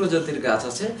একই প্রজাতির গাছ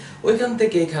আছে, ওইখান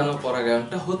থেকে এখানেও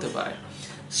পরাগায়নটা হতে পারে।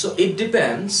 সো ইট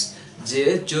ডিপেন্ডস যে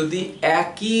যদি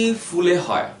একই ফুলে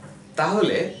হয়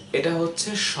তাহলে এটা হচ্ছে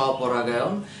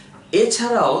স্বপরাগায়ন।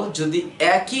 এছাড়াও যদি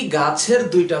একই গাছের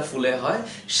দুইটা ফুলে হয়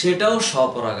সেটাও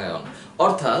স্বপরাগায়ন।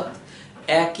 অর্থাৎ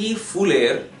একই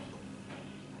ফুলের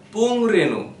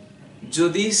পুংরেণু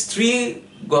যদি স্ত্রী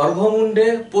গর্ভমুণ্ডে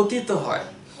পতিত হয়,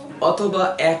 অথবা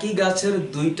একই গাছের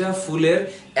দুইটা ফুলের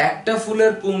একটা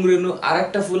ফুলের পুংরেণু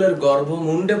আরেকটা ফুলের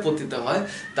গর্ভমুণ্ডে পতিত হয়,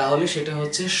 তাহলে সেটা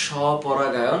হচ্ছে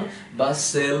স্বপরাগায়ন বা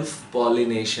সেলফ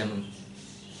পলিনেশন।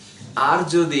 আর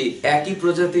যদি একই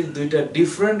প্রজাতির দুইটা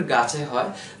ডিফারেন্ট গাছে হয়,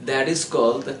 that is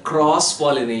called the cross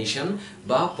pollination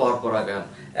বা পরপরাগায়ন।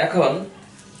 এখন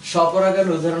স্বপরাগায়ন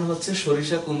উদাহরণ হচ্ছে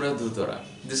সরিষা, কুমড়া, ধুতরা।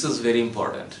 This is very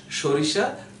important. সরিষা,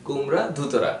 কুমড়া,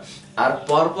 ধুতরা। আর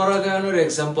পরপরাগায়নের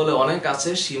এক্সাম্পলে অনেক আছে,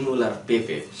 শিমুল আর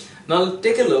পেঁপে। নাও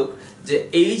টেক এ লুক, যে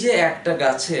এই যে একটা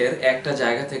গাছের একটা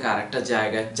জায়গা থেকে আরেকটা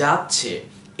জায়গায় যাচ্ছে,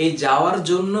 এই যাওয়ার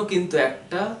জন্য কিন্তু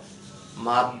একটা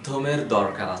মাধ্যমের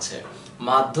দরকার আছে।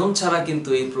 মাধ্যম ছাড়া কিন্তু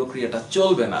এই প্রক্রিয়াটা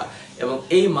চলবে না, এবং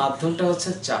এই মাধ্যমটা হচ্ছে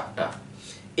চারটা।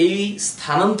 এই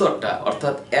স্থানান্তরটা,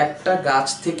 অর্থাৎ একটা গাছ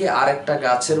থেকে আরেকটা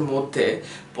গাছের মধ্যে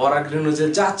পরাগরেণু যে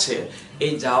যাচ্ছে,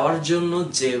 এই যাওয়ার জন্য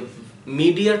যে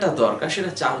মিডিয়াটা দরকার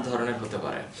সেটা চার ধরনের হতে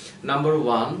পারে। নাম্বার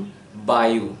 1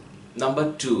 বায়ু, নাম্বার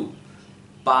 2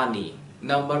 পানি,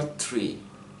 নাম্বার 3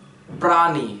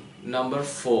 প্রাণী, নাম্বার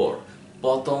 4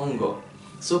 পতঙ্গ।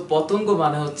 সো পতঙ্গ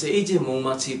মানে হচ্ছে এই যে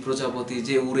মৌমাছি, প্রজাপতি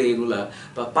যে উড়ে এগুলা,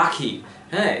 বা পাখি,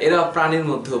 হ্যাঁ, এরা প্রাণীর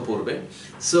মধ্যেও পড়বে।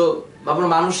 সো আবার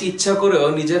মানুষ ইচ্ছা করেও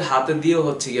নিজের হাতে দিয়েও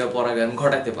হচ্ছে গিয়া পরাগায়ন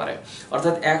ঘটাতে পারে,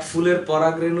 অর্থাৎ এক ফুলের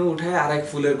পরাগরেণু উঠায় আরেক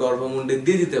ফুলের গর্ভমুণ্ডে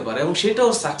দিয়ে দিতে পারে, এবং সেটাও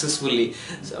সাকসেসফুলি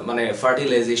মানে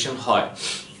ফার্টিলাইজেশন হয়।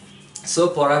 সো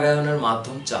পরাগায়নের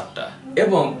মাধ্যম চারটা,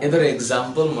 এবং এদের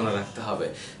এক্সাম্পল মনে রাখতে হবে।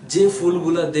 যে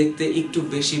ফুলগুলা দেখতে একটু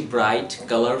বেশি ব্রাইট,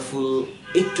 কালারফুল,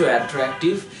 একটু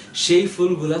অ্যাট্রাকটিভ, সেই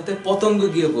ফুলগুলাতে পতঙ্গ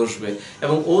গিয়ে বসবে,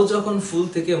 এবং ও যখন ফুল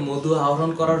থেকে মধু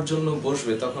আহরণ করার জন্য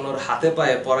বসবে তখন ওর হাতে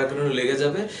পায়ে পরাগরেণু লেগে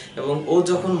যাবে, এবং ও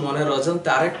যখন মনের অজান্তে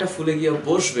আরেকটা ফুলে গিয়ে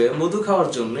বসবে মধু খাওয়ার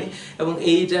জন্যই, এবং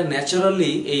এইটা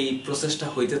ন্যাচারালি এই প্রসেসটা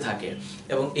হইতে থাকে,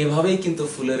 এবং এভাবেই কিন্তু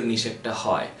ফুলের নিষেকটা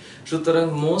হয়। সুতরাং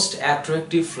মোস্ট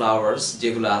অ্যাট্রাকটিভ ফ্লাওয়ার্স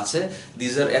যেগুলো আছে,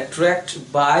 this R attract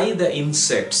by the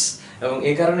insects, এবং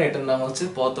এই কারণে এটার নাম হচ্ছে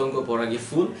পতঙ্গ পরাগী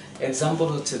ফুল। এক্সাম্পল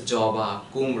হচ্ছে জবা,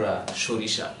 কুমড়া,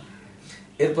 সরিষা।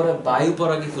 এরপরে বায়ু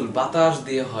পরাগী ফুল বাতাস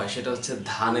দিয়ে হয়, সেটা হচ্ছে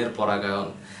ধানের পরাগায়ন।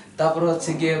 তারপর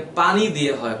হচ্ছে গিয়ে পানি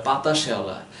দিয়ে হয়, পাতা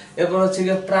শেওলা। এরপর হচ্ছে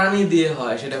গিয়ে প্রাণী দিয়ে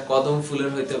হয়, সেটা কদম ফুলের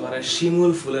হইতে পারে,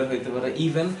 শিমুল ফুলের হইতে পারে,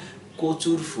 ইভেন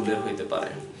কচুর ফুলের হইতে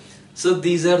পারে। So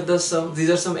these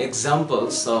are some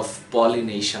examples of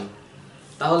pollination.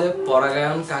 তাহলে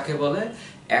পরাগায়ন কাকে বলে?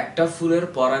 একটা ফুলের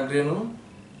পরাগরেণু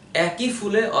একই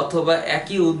ফুলে অথবা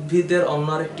একই উদ্ভিদের অন্য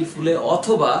আরেকটি ফুলে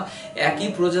অথবা একই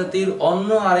প্রজাতির অন্য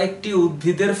আরেকটি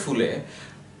উদ্ভিদের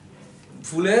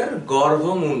ফুলের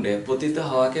গর্ভমুণ্ডে পতিত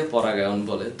হওয়াকে পরাগায়ন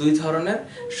বলে। দুই ধরনের,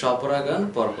 স্বপরাগায়ন,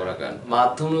 পরপরাগায়ন।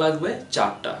 মাধ্যম লাগবে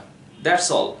 4টা। That's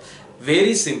all,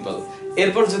 very simple.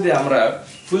 এরপর যদি আমরা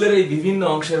ফুলের এই বিভিন্ন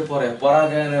অংশের পরে,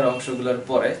 পরাগায়নের অংশগুলোর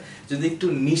পরে যদি একটু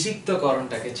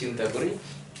নিষিক্তকরণটাকে চিন্তা করি,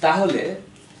 তাহলে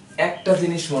একটা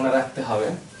জিনিস মনে রাখতে হবে।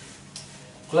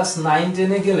 ক্লাস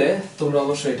 9-10-এ গেলে তোমরা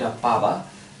অবশ্যই এটা পাবা।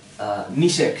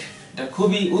 নিষেক, এটা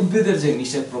খুবই, উদ্ভিদের যে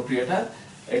নিষেক প্রক্রিয়াটা,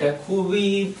 এটা খুবই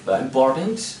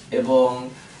ইম্পর্টেন্ট এবং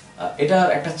এটার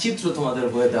একটা চিত্র তোমাদের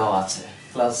বইয়ে দেওয়া আছে।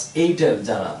 ক্লাস 8-এর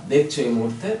যারা দেখছো এই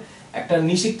মুহূর্তে, একটা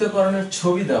নিষিক্তকরণের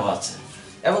ছবি দেওয়া আছে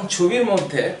এবং ছবির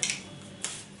মধ্যে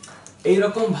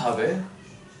এইরকম ভাবে,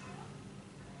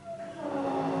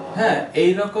 হ্যাঁ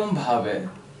এইরকম ভাবে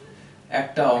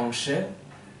একটা অংশে,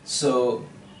 সো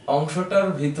অংশটার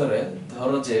ভিতরে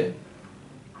ধরো যে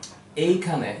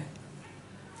এইখানে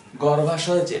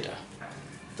গর্ভাশয় যেটা,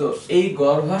 তো এই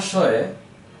গর্ভাশয়ে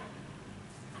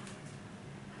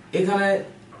এখানে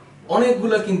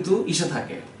অনেকগুলা কিন্তু ইসে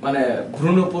থাকে, মানে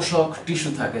ভ্রূণপোষক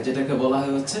টিস্যু থাকে, যেটাকে বলা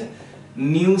হয় হচ্ছে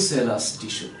নিউসেলাস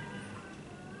টিস্যু।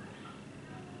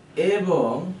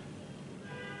 এবং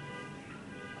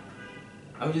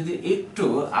আমি যদি একটু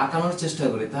আঁকানোর চেষ্টা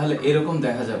করি তাহলে এরকম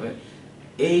দেখা যাবে।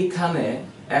 এইখানে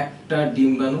একটা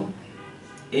ডিম্বাণু,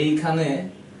 এইখানে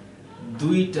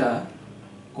 2টা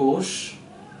কোষ,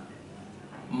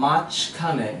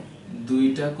 মাঝখানে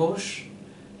 2টা কোষ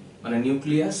মানে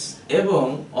নিউক্লিয়াস, এবং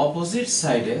অপোজিট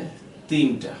সাইডে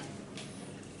 3টা।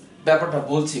 ব্যাপারটা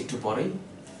বলছি একটু পরেই।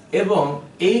 এবং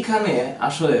এইখানে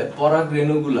আসলে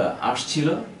পরাগরেণুগুলা আসছিল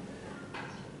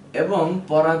এবং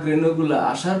পরাগরেণুগুলা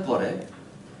আসার পরে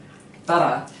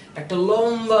তারা একটা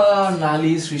লম্বা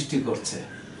নালী সৃষ্টি করছে।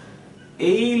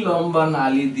 এই লম্বা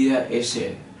নালী দিয়ে এসে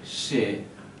সে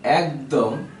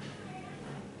একদম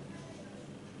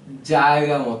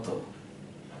জায়গা মতো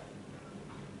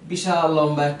বিশাল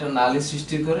লম্বা একটা নালী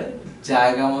সৃষ্টি করে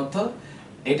জায়গা মতো,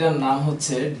 এটার নাম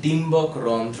হচ্ছে ডিম্বক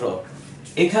রন্ধ্র।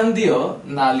 এখান দিয়েও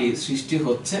নালী সৃষ্টি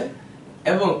হচ্ছে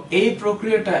এবং এই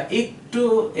প্রক্রিয়াটা একটু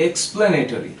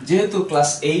এক্সপ্লেনেটরি, যেহেতু ক্লাস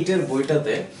 8-এর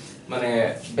বইটাতে মানে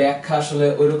ব্যাখ্যা আসলে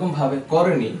ওইরকম ভাবে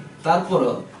করেনি,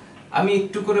 তারপরও আমি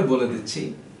একটু করে বলে দিচ্ছি।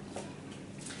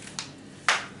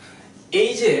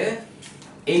 এই যে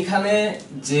এইখানে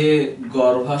যে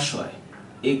গর্ভাশয়,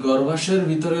 এই গর্ভাশয়ের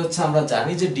ভিতরে হচ্ছে আমরা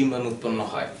জানি যে ডিম্বাণু উৎপন্ন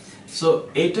হয়। সো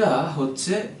এটা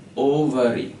হচ্ছে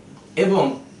ওভারি এবং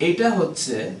এটা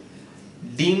হচ্ছে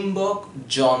ডিম্বক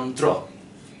যন্ত্র।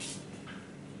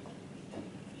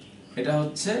 এটা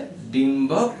হচ্ছে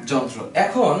ডিম্বক যন্ত্র।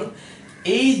 এখন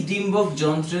এই ডিম্বক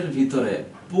যন্ত্রের ভিতরে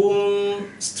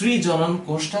স্ত্রী জনন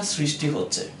কোষটা সৃষ্টি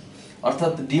হচ্ছে,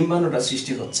 অর্থাৎ ডিম্বাণুটা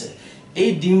সৃষ্টি হচ্ছে। এই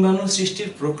ডিম্বাণু সৃষ্টির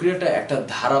প্রক্রিয়াটা একটা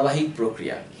ধারাবাহিক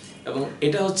প্রক্রিয়া এবং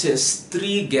এটা হচ্ছে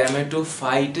স্ত্রী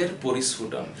গ্যামেটোফাইটের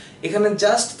পরিস্ফুটন। এখানে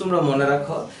জাস্ট তোমরা মনে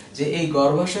রাখো যে এই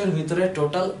গর্ভাশয়ের ভিতরে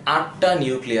টোটাল 8টা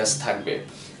নিউক্লিয়াস থাকবে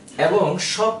এবং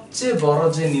সবচেয়ে বড়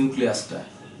যে নিউক্লিয়াসটা,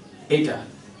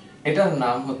 এটার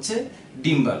নাম হচ্ছে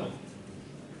ডিম্বাণু।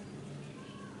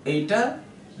 এইটা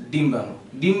ডিম্বাণু।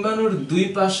 ডিম্বাণুর 2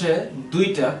 পাশে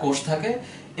 2টা কোষ থাকে,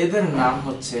 এদের নাম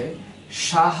হচ্ছে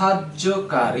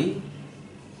সাহায্যকারী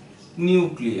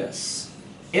নিউক্লিয়াস।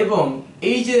 এবং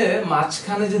এই যে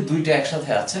মাঝখানে যে 2টা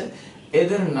একসাথে আছে,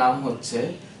 এদের নাম হচ্ছে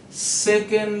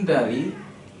সেকেন্ডারি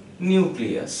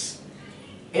নিউক্লিয়াস।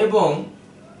 এবং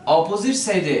অপোজিট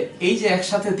সাইডে এই যে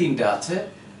একসাথে 3টা আছে,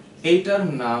 এইটার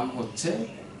নাম হচ্ছে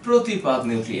প্রতিপাদ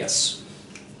নিউক্লিয়াস।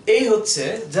 এই হচ্ছে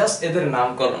জাস্ট এদের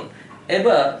নামকরণ।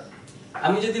 এবার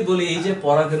আমি যদি বলি এই যে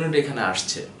পরাগরেণুটা এখানে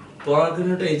আসছে,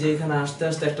 পরাগরেণুটা এই যে এখানে আস্তে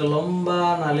আস্তে একটা লম্বা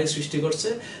নালী সৃষ্টি করছে,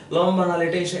 লম্বা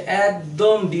নালীটা এসে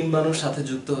একদম ডিম্বাণুর সাথে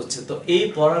যুক্ত হচ্ছে। তো এই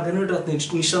পরাগরেণুটা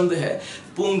নিঃসন্দেহে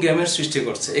পুংগ্যামেট সৃষ্টি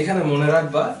করছে। এখানে মনে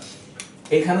রাখবা,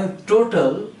 এখানে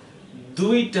টোটাল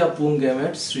 2টা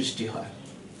পুংগ্যামেট সৃষ্টি হয়,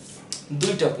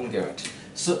 2টা পুংগ্যামেট।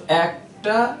 সো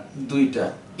একটা 2টা,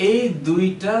 এই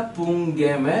 2টা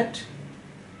পুংগ্যামেট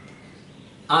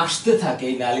আসতে থাকে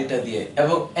এই নালীটা দিয়ে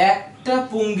এবং একটা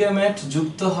পুংগ্যামেট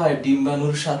যুক্ত হয়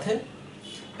ডিম্বাণুর সাথে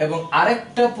এবং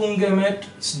আরেকটা পুংগ্যামেট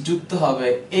যুক্ত হবে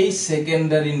এই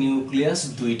সেকেন্ডারি নিউক্লিয়াস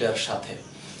 2টার সাথে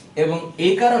এবং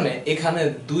এই কারণে এখানে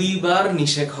 2 বার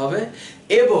নিষেক হবে।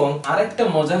 এবং আরেকটা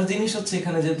মজার জিনিস হচ্ছে,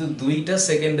 এখানে যেহেতু 2টা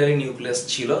সেকেন্ডারি নিউক্লিয়াস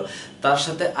ছিল, তার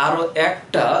সাথে আরো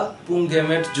একটা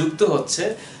পুংগ্যামেট যুক্ত হচ্ছে,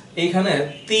 এখানে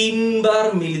 3 বার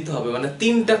মিলিত হবে, মানে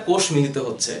 3টা কোষ মিলিত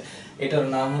হচ্ছে। এটার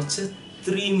নাম হচ্ছে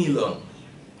ত্রিমিলন।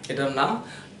 এটার নাম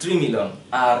ত্রিমিলন,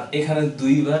 আর এখানে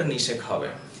দুইবার নিষেক হবে,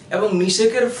 এবং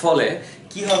নিষেকের ফলে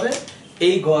কি হবে,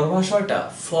 এই গর্ভাশয়টা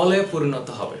ফলে পরিণত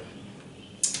হবে।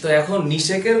 তো এখন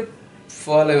নিষেকের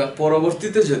ফলে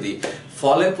পরবর্তীতে যদি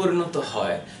ফলে পরিণত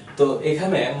হয়, তো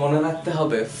এখানে মনে রাখতে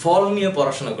হবে ফল নিয়ে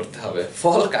পড়াশোনা করতে হবে।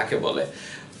 ফল কাকে বলে?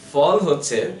 ফল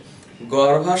হচ্ছে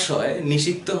গর্ভাশয়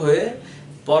নিষিক্ত হয়ে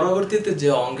পরবর্তীতে যে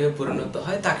অঙ্গে পরিণত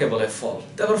হয় তাকে বলে ফল।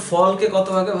 তারপর ফলকে কত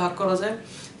ভাগে ভাগ করা যায়?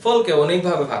 ফলকে অনেক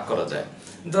ভাবে ভাগ করা যায়।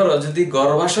 ধরো যদি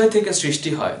গর্ভাশয় থেকে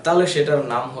সৃষ্টি হয় তাহলে সেটার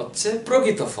নাম হচ্ছে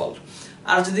প্রকৃত ফল,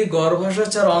 আর যদি গর্ভাশয়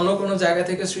ছাড়া অন্য কোনো জায়গা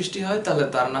থেকে সৃষ্টি হয় তাহলে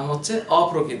তার নাম হচ্ছে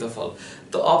অপ্রকৃত ফল।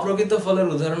 তো অপ্রকৃত ফলের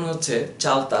উদাহরণ হচ্ছে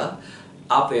চালতা,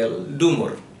 আপেল,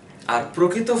 ডুমুর, আর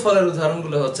প্রকৃত ফলের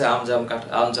উদাহরণগুলো হচ্ছে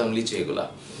আমজাম, লিচু, এগুলা।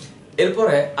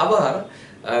 এরপরে আবার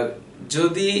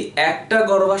যদি একটা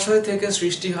গর্ভাশয় থেকে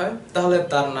সৃষ্টি হয় তাহলে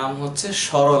তার নাম হচ্ছে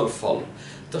সরল ফল।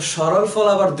 তো সরল ফল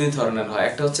আবার দুই ধরনের হয়,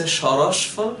 একটা হচ্ছে সরস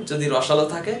ফল যদি রসালো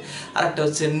থাকে, আর একটা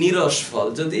হচ্ছে নিরস ফল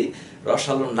যদি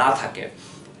রসালো না থাকে।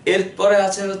 এরপরে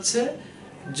আছে হচ্ছে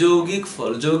যৌগিক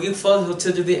ফল। যৌগিক ফল হচ্ছে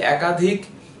যদি একাধিক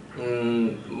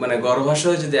মানে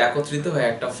গর্ভাশয় যদি একত্রিত হয়ে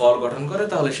একটা ফল গঠন করে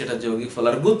তাহলে সেটা যৌগিক ফল।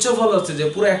 আর গুচ্ছ ফল হচ্ছে যে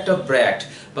পুরো একটা ব্র্যাক্ট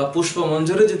বা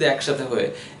পুষ্পমঞ্জরি যদি একসাথে হয়ে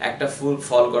একটা ফুল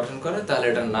ফল গঠন করে তাহলে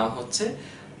এটার নাম হচ্ছে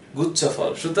গুচ্ছ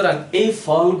ফল। সুতরাং এই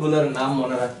ফলগুলোর নাম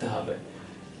মনে রাখতে হবে।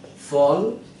 ফল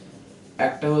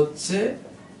একটা হচ্ছে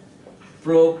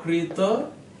প্রকৃত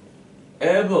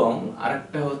এবং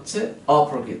আরেকটা হচ্ছে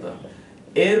অপ্রকৃত।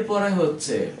 এরপরে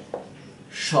হচ্ছে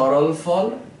সরল ফল,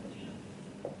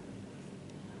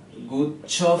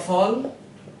 গুচ্ছ ফল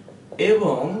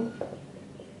এবং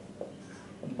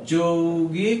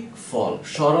যৌগিক ফল।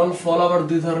 সরল ফল আবার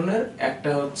দুই ধরনের,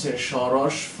 একটা হচ্ছে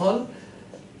সরস ফল,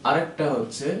 আরেকটা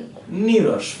হচ্ছে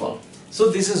নিরস ফল। So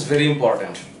this is very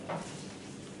important.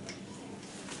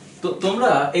 তো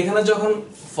তোমরা এখানে যখন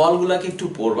ফলগুলাকে একটু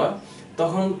পড়বা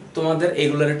তখন তোমাদের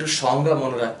এগুলোর একটু সংজ্ঞা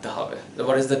মনে রাখতে হবে,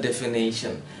 হোয়াট ইজ দ্য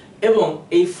ডেফিনেশন, এবং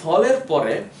এই ফলের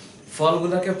পরে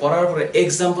ফলগুলাকে পড়ার পরে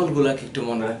এক্সাম্পল গুলাকে একটু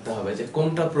মনে রাখতে হবে যে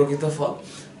কোনটা প্রকৃত ফল,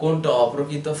 কোনটা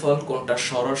অপ্রকৃত ফল, কোনটা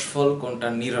সরস ফল, কোনটা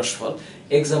নিরস ফল,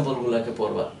 এক্সাম্পল গুলাকে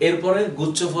পড়বা। এরপরে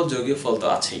গুচ্ছ ফল, যৌগিক ফল তো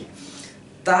আছেই।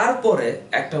 তারপরে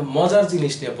একটা মজার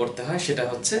জিনিস নিয়ে পড়তে হয়, সেটা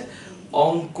হচ্ছে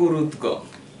অঙ্কুরোদ্গম।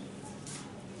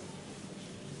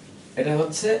 এটা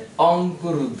হচ্ছে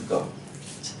অঙ্কুরোদ্গম।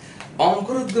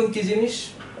 অঙ্কুরোদ্গম কি জিনিস?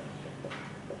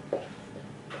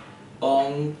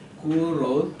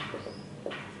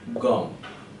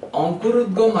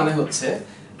 অঙ্কুরোদ্গম মানে হচ্ছে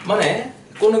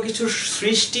কোনো কিছুর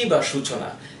সৃষ্টি বা সূচনা,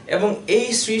 এবং এই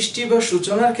সৃষ্টি বা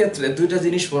সূচনার ক্ষেত্রে দুইটা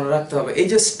জিনিস মনে রাখতে হবে। এই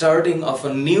যে starting of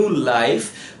a new life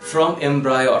from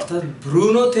embryo, অর্থাৎ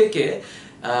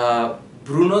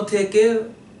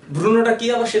ভ্রূণটা কি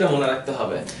আবার সেটা মনে রাখতে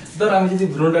হবে। ধর আমি যদি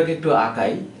ভ্রূণটাকে একটু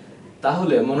আঁকাই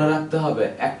তাহলে মনে রাখতে হবে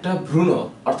একটা ভ্রূণ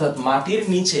অর্থাৎ মাটির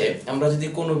নিচে আমরা যদি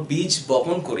কোনো বীজ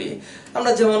বপন করি,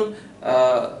 আমরা যেমন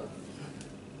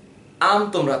আম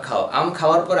তোমরা খাও, আম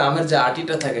খাওয়ার পরে আমের যে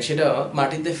আটিটা থাকে সেটা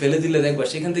মাটিতে ফেলে দিলে দেখবা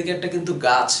সেখান থেকে একটা কিন্তু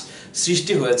গাছ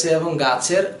সৃষ্টি হয়েছে, এবং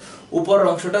গাছের উপরের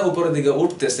অংশটা উপরের দিকে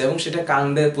উঠতেছে এবং সেটা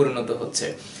কাণ্ডে পরিণত হচ্ছে।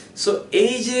 সো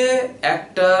এই যে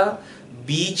একটা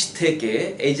বীজ থেকে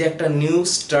এই যে একটা নিউ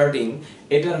স্টার্টিং,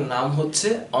 এটার নাম হচ্ছে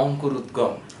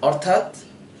অঙ্কুরোদ্গম, অর্থাৎ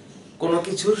কোনো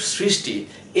কিছুর সৃষ্টি।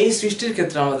 এই সৃষ্টির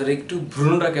ক্ষেত্রে আমাদের একটু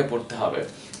ভ্রূণটাকে পড়তে হবে।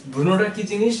 ভ্রূণটা কি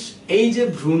জিনিস? এই যে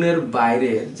ভ্রূণের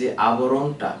বাইরের যে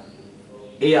আবরণটা,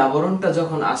 এই আবরণটা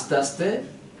যখন আস্তে আস্তে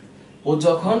ও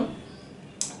যখন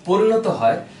পরিণত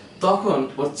হয় তখন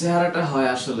ওর চেহারাটা হয়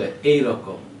আসলে এই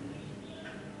রকম।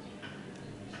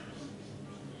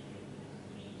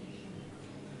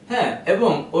 হ্যাঁ,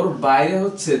 এবং ওর বাইরে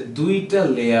হচ্ছে দুইটা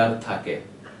লেয়ার থাকে।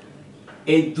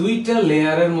 এই দুইটা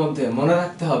লেয়ারের মধ্যে মনে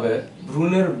রাখতে হবে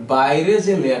ভ্রূণের বাইরে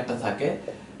যে লেয়ারটা থাকে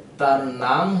তার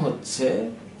নাম হচ্ছে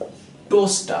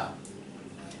টোস্টা,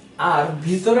 আর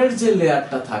ভিতরের যে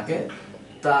লেয়ারটা থাকে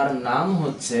তার নাম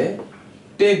হচ্ছে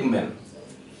টেগমেন।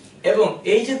 এবং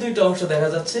এই যে দুইটা অংশ দেখা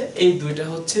যাচ্ছে এই দুইটা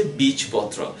হচ্ছে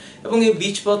বীজপত্র, এবং এই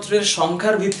বীজপত্রের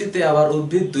সংখ্যার ভিত্তিতে আবার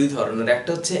উদ্ভিদ দুই ধরনের, একটা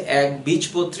হচ্ছে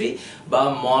একবীজপত্রী বা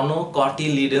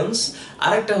মনোকটিলিডেন্স,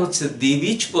 আর একটা হচ্ছে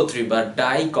দ্বিবীজপত্রী বা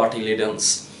ডাইকটিলিডেন্স।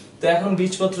 তো এখন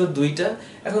বীজপত্র দুইটা,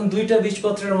 এখন দুইটা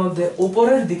বীজপত্রের মধ্যে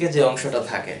উপরের দিকে যে অংশটা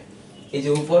থাকে, এই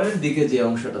যে উপরের দিকে যে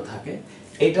অংশটা থাকে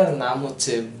এটার নাম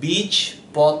হচ্ছে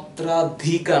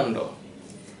বীজপত্রাধিকাণ্ড।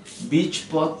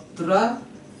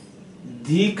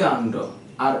 বীজপত্রাধিকাণ্ড।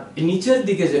 আর নিচের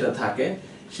দিকে যেটা থাকে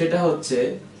সেটা হচ্ছে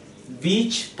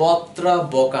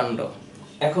বীজপত্রাবকাণ্ড।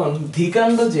 এখন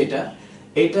দ্বিকাণ্ড যেটা,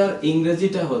 এটার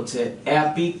ইংরেজিটা হচ্ছে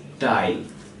অ্যাপিকটাইল।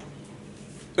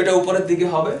 এটা উপরের দিকে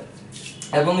হবে,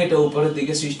 এবং এটা উপরের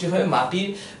দিকে সৃষ্টি হয়ে মাটি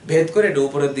ভেদ করে এটা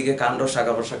উপরের দিকে কাণ্ড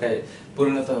শাখা প্রশাখায়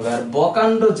পরিণত হবে। আর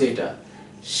বকাণ্ড যেটা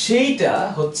সেইটা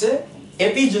হচ্ছে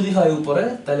এপি যদি হয় উপরে,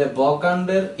 তাহলে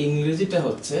বকাণ্ডের ইংরেজিটা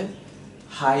হচ্ছে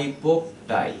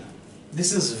হাইপোকটাইল। This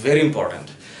is very important.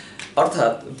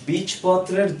 অর্থাৎ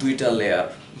বীজপত্রের দুইটা লেয়ার,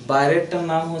 বাইরেরটার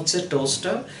নাম হচ্ছে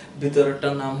টোস্টার,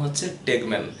 ভিতরেরটার নাম হচ্ছে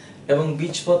টেগমেন। এবং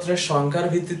বীজপত্রের সংখ্যার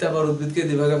ভিত্তিতে আবার উদ্ভিদকে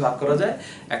দুই ভাগে ভাগ করা যায়,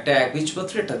 একটা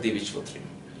একবীজপত্রী, একটা দ্বিবীজপত্রী।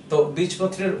 তো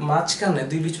বীজপত্রের মাঝখানে,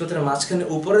 দুই বীজপত্রের মাঝখানে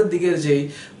উপরের দিকের যেই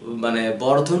মানে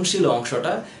বর্ধনশীল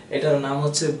অংশটা, এটার নাম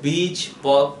হচ্ছে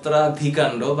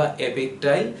বীজপত্রাধিকাণ্ড বা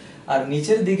এপিকটাইল। আর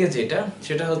নিচের দিকে যেটা,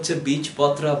 সেটা হচ্ছে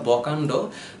বীজপত্রা বকাণ্ড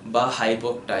বা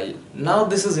হাইপোকটাইল। নাও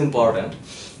দিস ইজ ইম্পর্টেন্ট,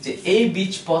 যে এই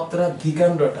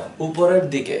বীজপত্রাধিকাণ্ডটা উপরের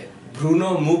দিকে ভ্রূণ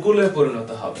মুকুলে পরিণত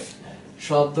হবে।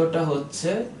 শব্দটা হচ্ছে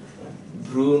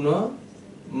ভ্রূণ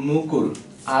মুকুল।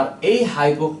 আর এই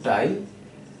হাইপোকটাইল,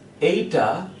 এইটা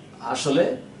আসলে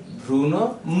ভ্রূণ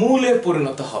মূলে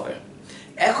পরিণত হবে।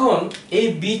 এখন এই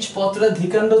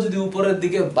বীজপত্রাধিকাণ্ড যদি উপরের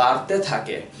দিকে বাড়তে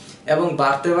থাকে এবং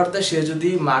বাড়তে বাড়তে সে যদি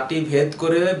মাটি ভেদ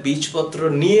করে বীজপত্র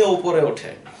নিয়ে উপরে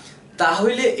ওঠে,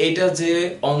 তাহলে এটা যে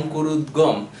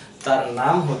অঙ্কুরোদ্গম, তার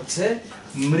নাম হচ্ছে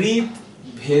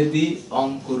মৃৎভেদী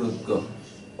অঙ্কুরোদ্গম।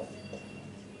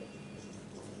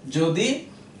 যদি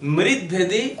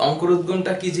মৃৎভেদী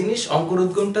অঙ্কুরোদ্গমটা কি জিনিস?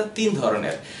 অঙ্কুরোদ্গমটা তিন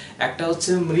ধরনের, একটা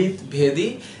হচ্ছে মৃৎভেদী,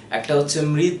 একটা হচ্ছে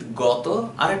মৃৎগত,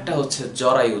 আর একটা হচ্ছে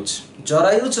জরায়ুজ।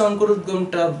 জরায়ুজ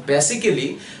অঙ্কুরোদ্গমটা বেসিক্যালি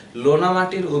লোনা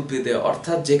মাটির উদ্ভিদে,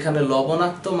 অর্থাৎ যেখানে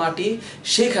লবণাক্ত মাটি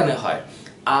সেখানে হয়।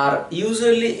 আর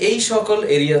ইউজুয়ালি এই সকল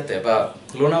এরিয়াতে বা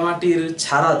লোনা মাটির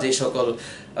ছাড়া যে সকল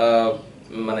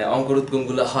মানে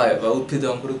অঙ্কুরোদ্গমগুলো হয় বা উদ্ভিদে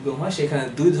অঙ্কুরোদ্গম হয়, সেখানে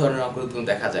দুই ধরনের অঙ্কুরোদ্গম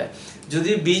দেখা যায়।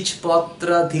 যদি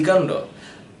বীজপত্রাধিকাণ্ড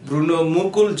ভ্রূণ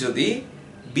মুকুল যদি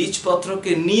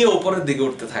বীজপত্রকে নিয়ে উপরের দিকে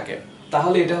উঠতে থাকে,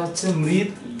 তাহলে এটা হচ্ছে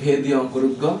মৃৎভেদী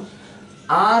অঙ্কুরোদ্গম।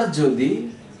 আর যদি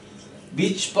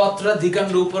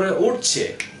বীজপত্রাধিকাণ্ড উপরে উঠছে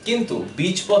কিন্তু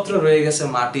বীজপত্র রয়ে গেছে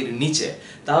মাটির নিচে,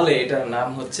 তাহলে এটার নাম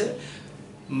হচ্ছে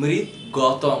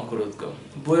মৃৎগত অঙ্কুরোদ্গম।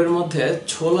 বইয়ের মধ্যে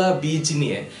ছোলা বীজ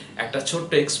নিয়ে একটা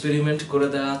ছোট্ট এক্সপেরিমেন্ট করে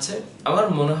দেওয়া আছে। আমার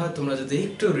মনে হয় তোমরা যদি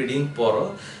একটু রিডিং পড়ো,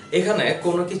 এখানে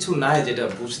কোনো কিছু নাই যেটা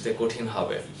বুঝতে কঠিন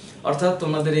হবে। অর্থাৎ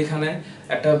তোমাদের এখানে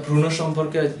একটা ভ্রূণ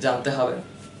সম্পর্কে জানতে হবে,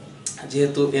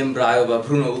 যেহেতু এমব্রায়ো বা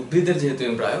ভ্রূণ উদ্ভিদের যেহেতু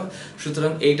এমব্রায়ো,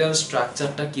 সুতরাং এইটার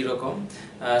স্ট্রাকচারটা কিরকম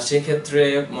সেক্ষেত্রে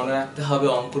মনে রাখতে হবে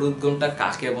অঙ্কুরোদ্গমটা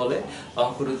কাকে বলে,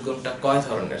 অঙ্কুরোদ্গমটা কয়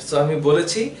ধরনের। সো আমি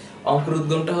বলেছি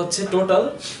অঙ্কুরোদ্গমটা হচ্ছে টোটাল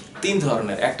তিন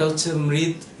ধরনের, একটা হচ্ছে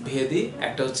মৃৎভেদী,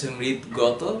 একটা হচ্ছে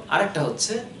মৃৎগত, আর একটা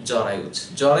হচ্ছে জরায়ুজ।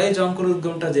 জরায়ুজ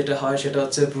অঙ্কুরোদ্গমটা যেটা হয় সেটা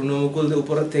হচ্ছে ভ্রূণমুকুল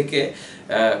উপরের থেকে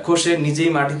খসে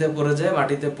নিজেই মাটিতে পড়ে যায়,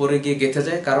 মাটিতে পড়ে গিয়ে গেঁথে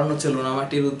যায়। কারণ হচ্ছে লোনা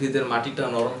মাটির উদ্ভিদের মাটিটা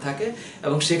নরম থাকে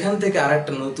এবং সেখান থেকে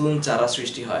আরেকটা নতুন চারা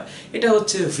সৃষ্টি হয়। এটা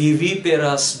হচ্ছে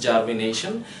ভিভিপেরাস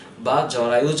জার্মিনেশন বা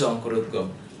জরায়ুজ অঙ্কুরোদ্গম।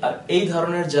 আর এই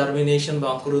ধরনের জার্মিনেশন বা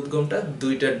অঙ্কুরোদ্গমটা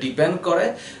দুইটা ডিপেন্ড করে,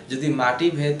 যদি মাটি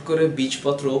ভেদ করে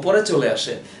বীজপত্র উপরে চলে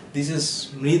আসে, দিস ইজ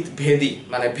মৃৎভেদী,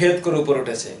 মানে ভেদ করে উপরে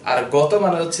উঠেছে। আর গত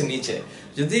মানে হচ্ছে নিচে,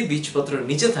 যদি বীজপত্র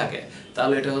নিচে থাকে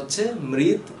তাহলে এটা হচ্ছে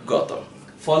মৃৎগত।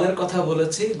 ফলের কথা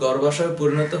বলেছি, গর্ভাশয়ে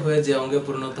পরিণত হয়ে যে অঙ্গে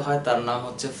পরিণত হয় তার নাম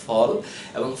হচ্ছে ফল,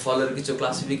 এবং ফলের কিছু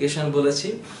ক্লাসিফিকেশন বলেছি।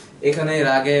 এখানে এর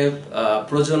আগে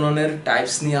প্রজননের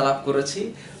টাইপস নিয়ে আলাপ করেছি,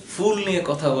 ফুল নিয়ে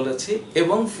কথা বলেছি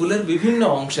এবং ফুলের বিভিন্ন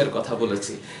অংশের কথা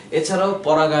বলেছি। এছাড়াও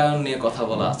পরাগায়ন নিয়ে কথা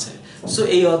বলা আছে। সো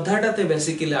এই অধ্যায়টাতে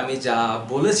বেসিক্যালি আমি যা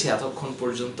বলেছি এতক্ষণ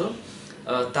পর্যন্ত,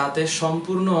 তাতে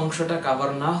সম্পূর্ণ অংশটা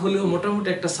কভার না হলেও মোটামুটি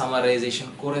একটা সামারাইজেশন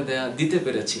করে দিতে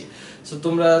পেরেছি। সো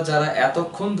তোমরা যারা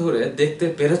এতক্ষণ ধরে দেখতে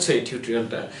পেরেছো এই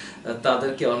টিউটোরিয়ালটা,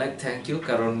 তাদেরকে অনেক থ্যাংক ইউ।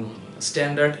 কারণ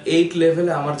স্ট্যান্ডার্ড 8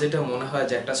 লেভেলে আমার যেটা মনে হয়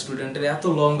যে একটা স্টুডেন্টের এত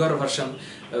লঙ্গার ভার্সন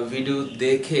ভিডিও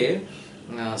দেখে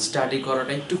স্টাডি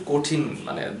করাটা একটু কঠিন,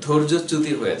 মানে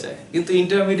ধৈর্যচ্যুতি হয়ে যায়। কিন্তু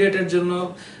ইন্টারমিডিয়েটের জন্য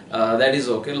that is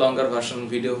okay, longer version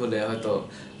video হলে হয়তো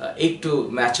একটু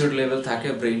ম্যাচিউর লেভেল থাকে,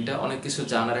 ব্রেইনটা অনেক কিছু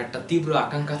জানার একটা তীব্র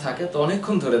আকাঙ্ক্ষা থাকে, তো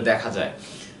অনেকক্ষণ ধরে দেখা যায়।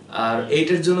 আর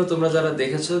এইটার জন্য তোমরা যারা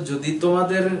দেখেছো, যদি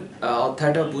তোমাদের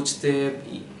অধ্যায়টা বুঝতে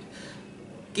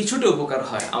কিছুটা উপকার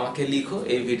হয়, আমাকে লিখো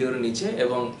এই ভিডিওর নিচে,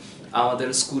 এবং আমাদের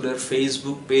স্কুলের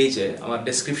ফেসবুক পেজে আমার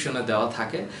ডেসক্রিপশনে দেওয়া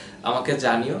থাকে, আমাকে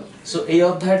জানিও। সো এই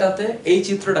অধ্যায়টাতে এই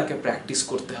চিত্রটাকে প্র্যাকটিস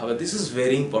করতে হবে, দিস ইজ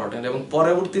ভেরি ইম্পর্টেন্ট। এবং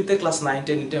পরবর্তীতে ক্লাস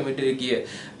 9-10 ইন্টারমিডিয়েটে গিয়ে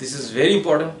দিস ইজ ভেরি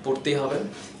ইম্পর্টেন্ট, পড়তেই হবে।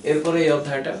 এরপরে এই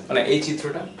অধ্যায়টা মানে এই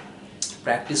চিত্রটা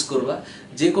প্র্যাকটিস করবা,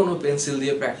 যে কোনো পেন্সিল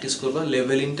দিয়ে প্র্যাকটিস করবা,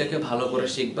 লেভেলিংটাকে ভালো করে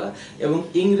শিখবা এবং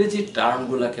ইংরেজি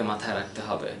টার্মগুলোকে মাথায় রাখতে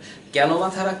হবে। কেন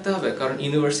মাথায় রাখতে হবে? কারণ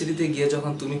ইউনিভার্সিটিতে গিয়ে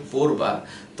যখন তুমি পড়বা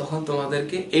তখন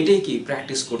তোমাদেরকে এটাই কি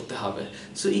প্র্যাকটিস করতে হবে।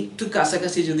 সো একটু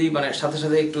কাছাকাছি যদি মানে সাথে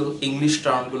সাথে একটু ইংলিশ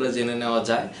টার্মগুলো জেনে নেওয়া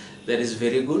যায়, দ্যাট ইজ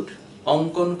ভেরি গুড।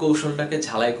 অঙ্কন কৌশলটাকে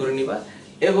ঝালাই করে নিবা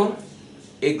এবং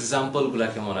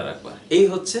এক্সাম্পলগুলোকে মনে রাখবা। এই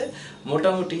হচ্ছে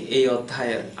মোটামুটি এই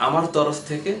অধ্যায়ের আমার তরফ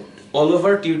থেকে অল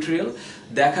ওভার টিউটোরিয়াল।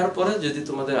 দেখার পরে যদি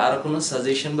তোমাদের আরো কোনো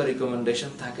সাজেশন বা রিকমেন্ডেশন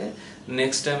থাকে,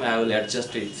 next time I will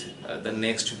adjust it the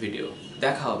next video.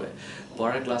 দেখা হবে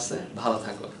পরের ক্লাসে। ভালো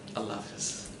থাকো। আল্লাহ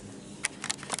হাফেজ।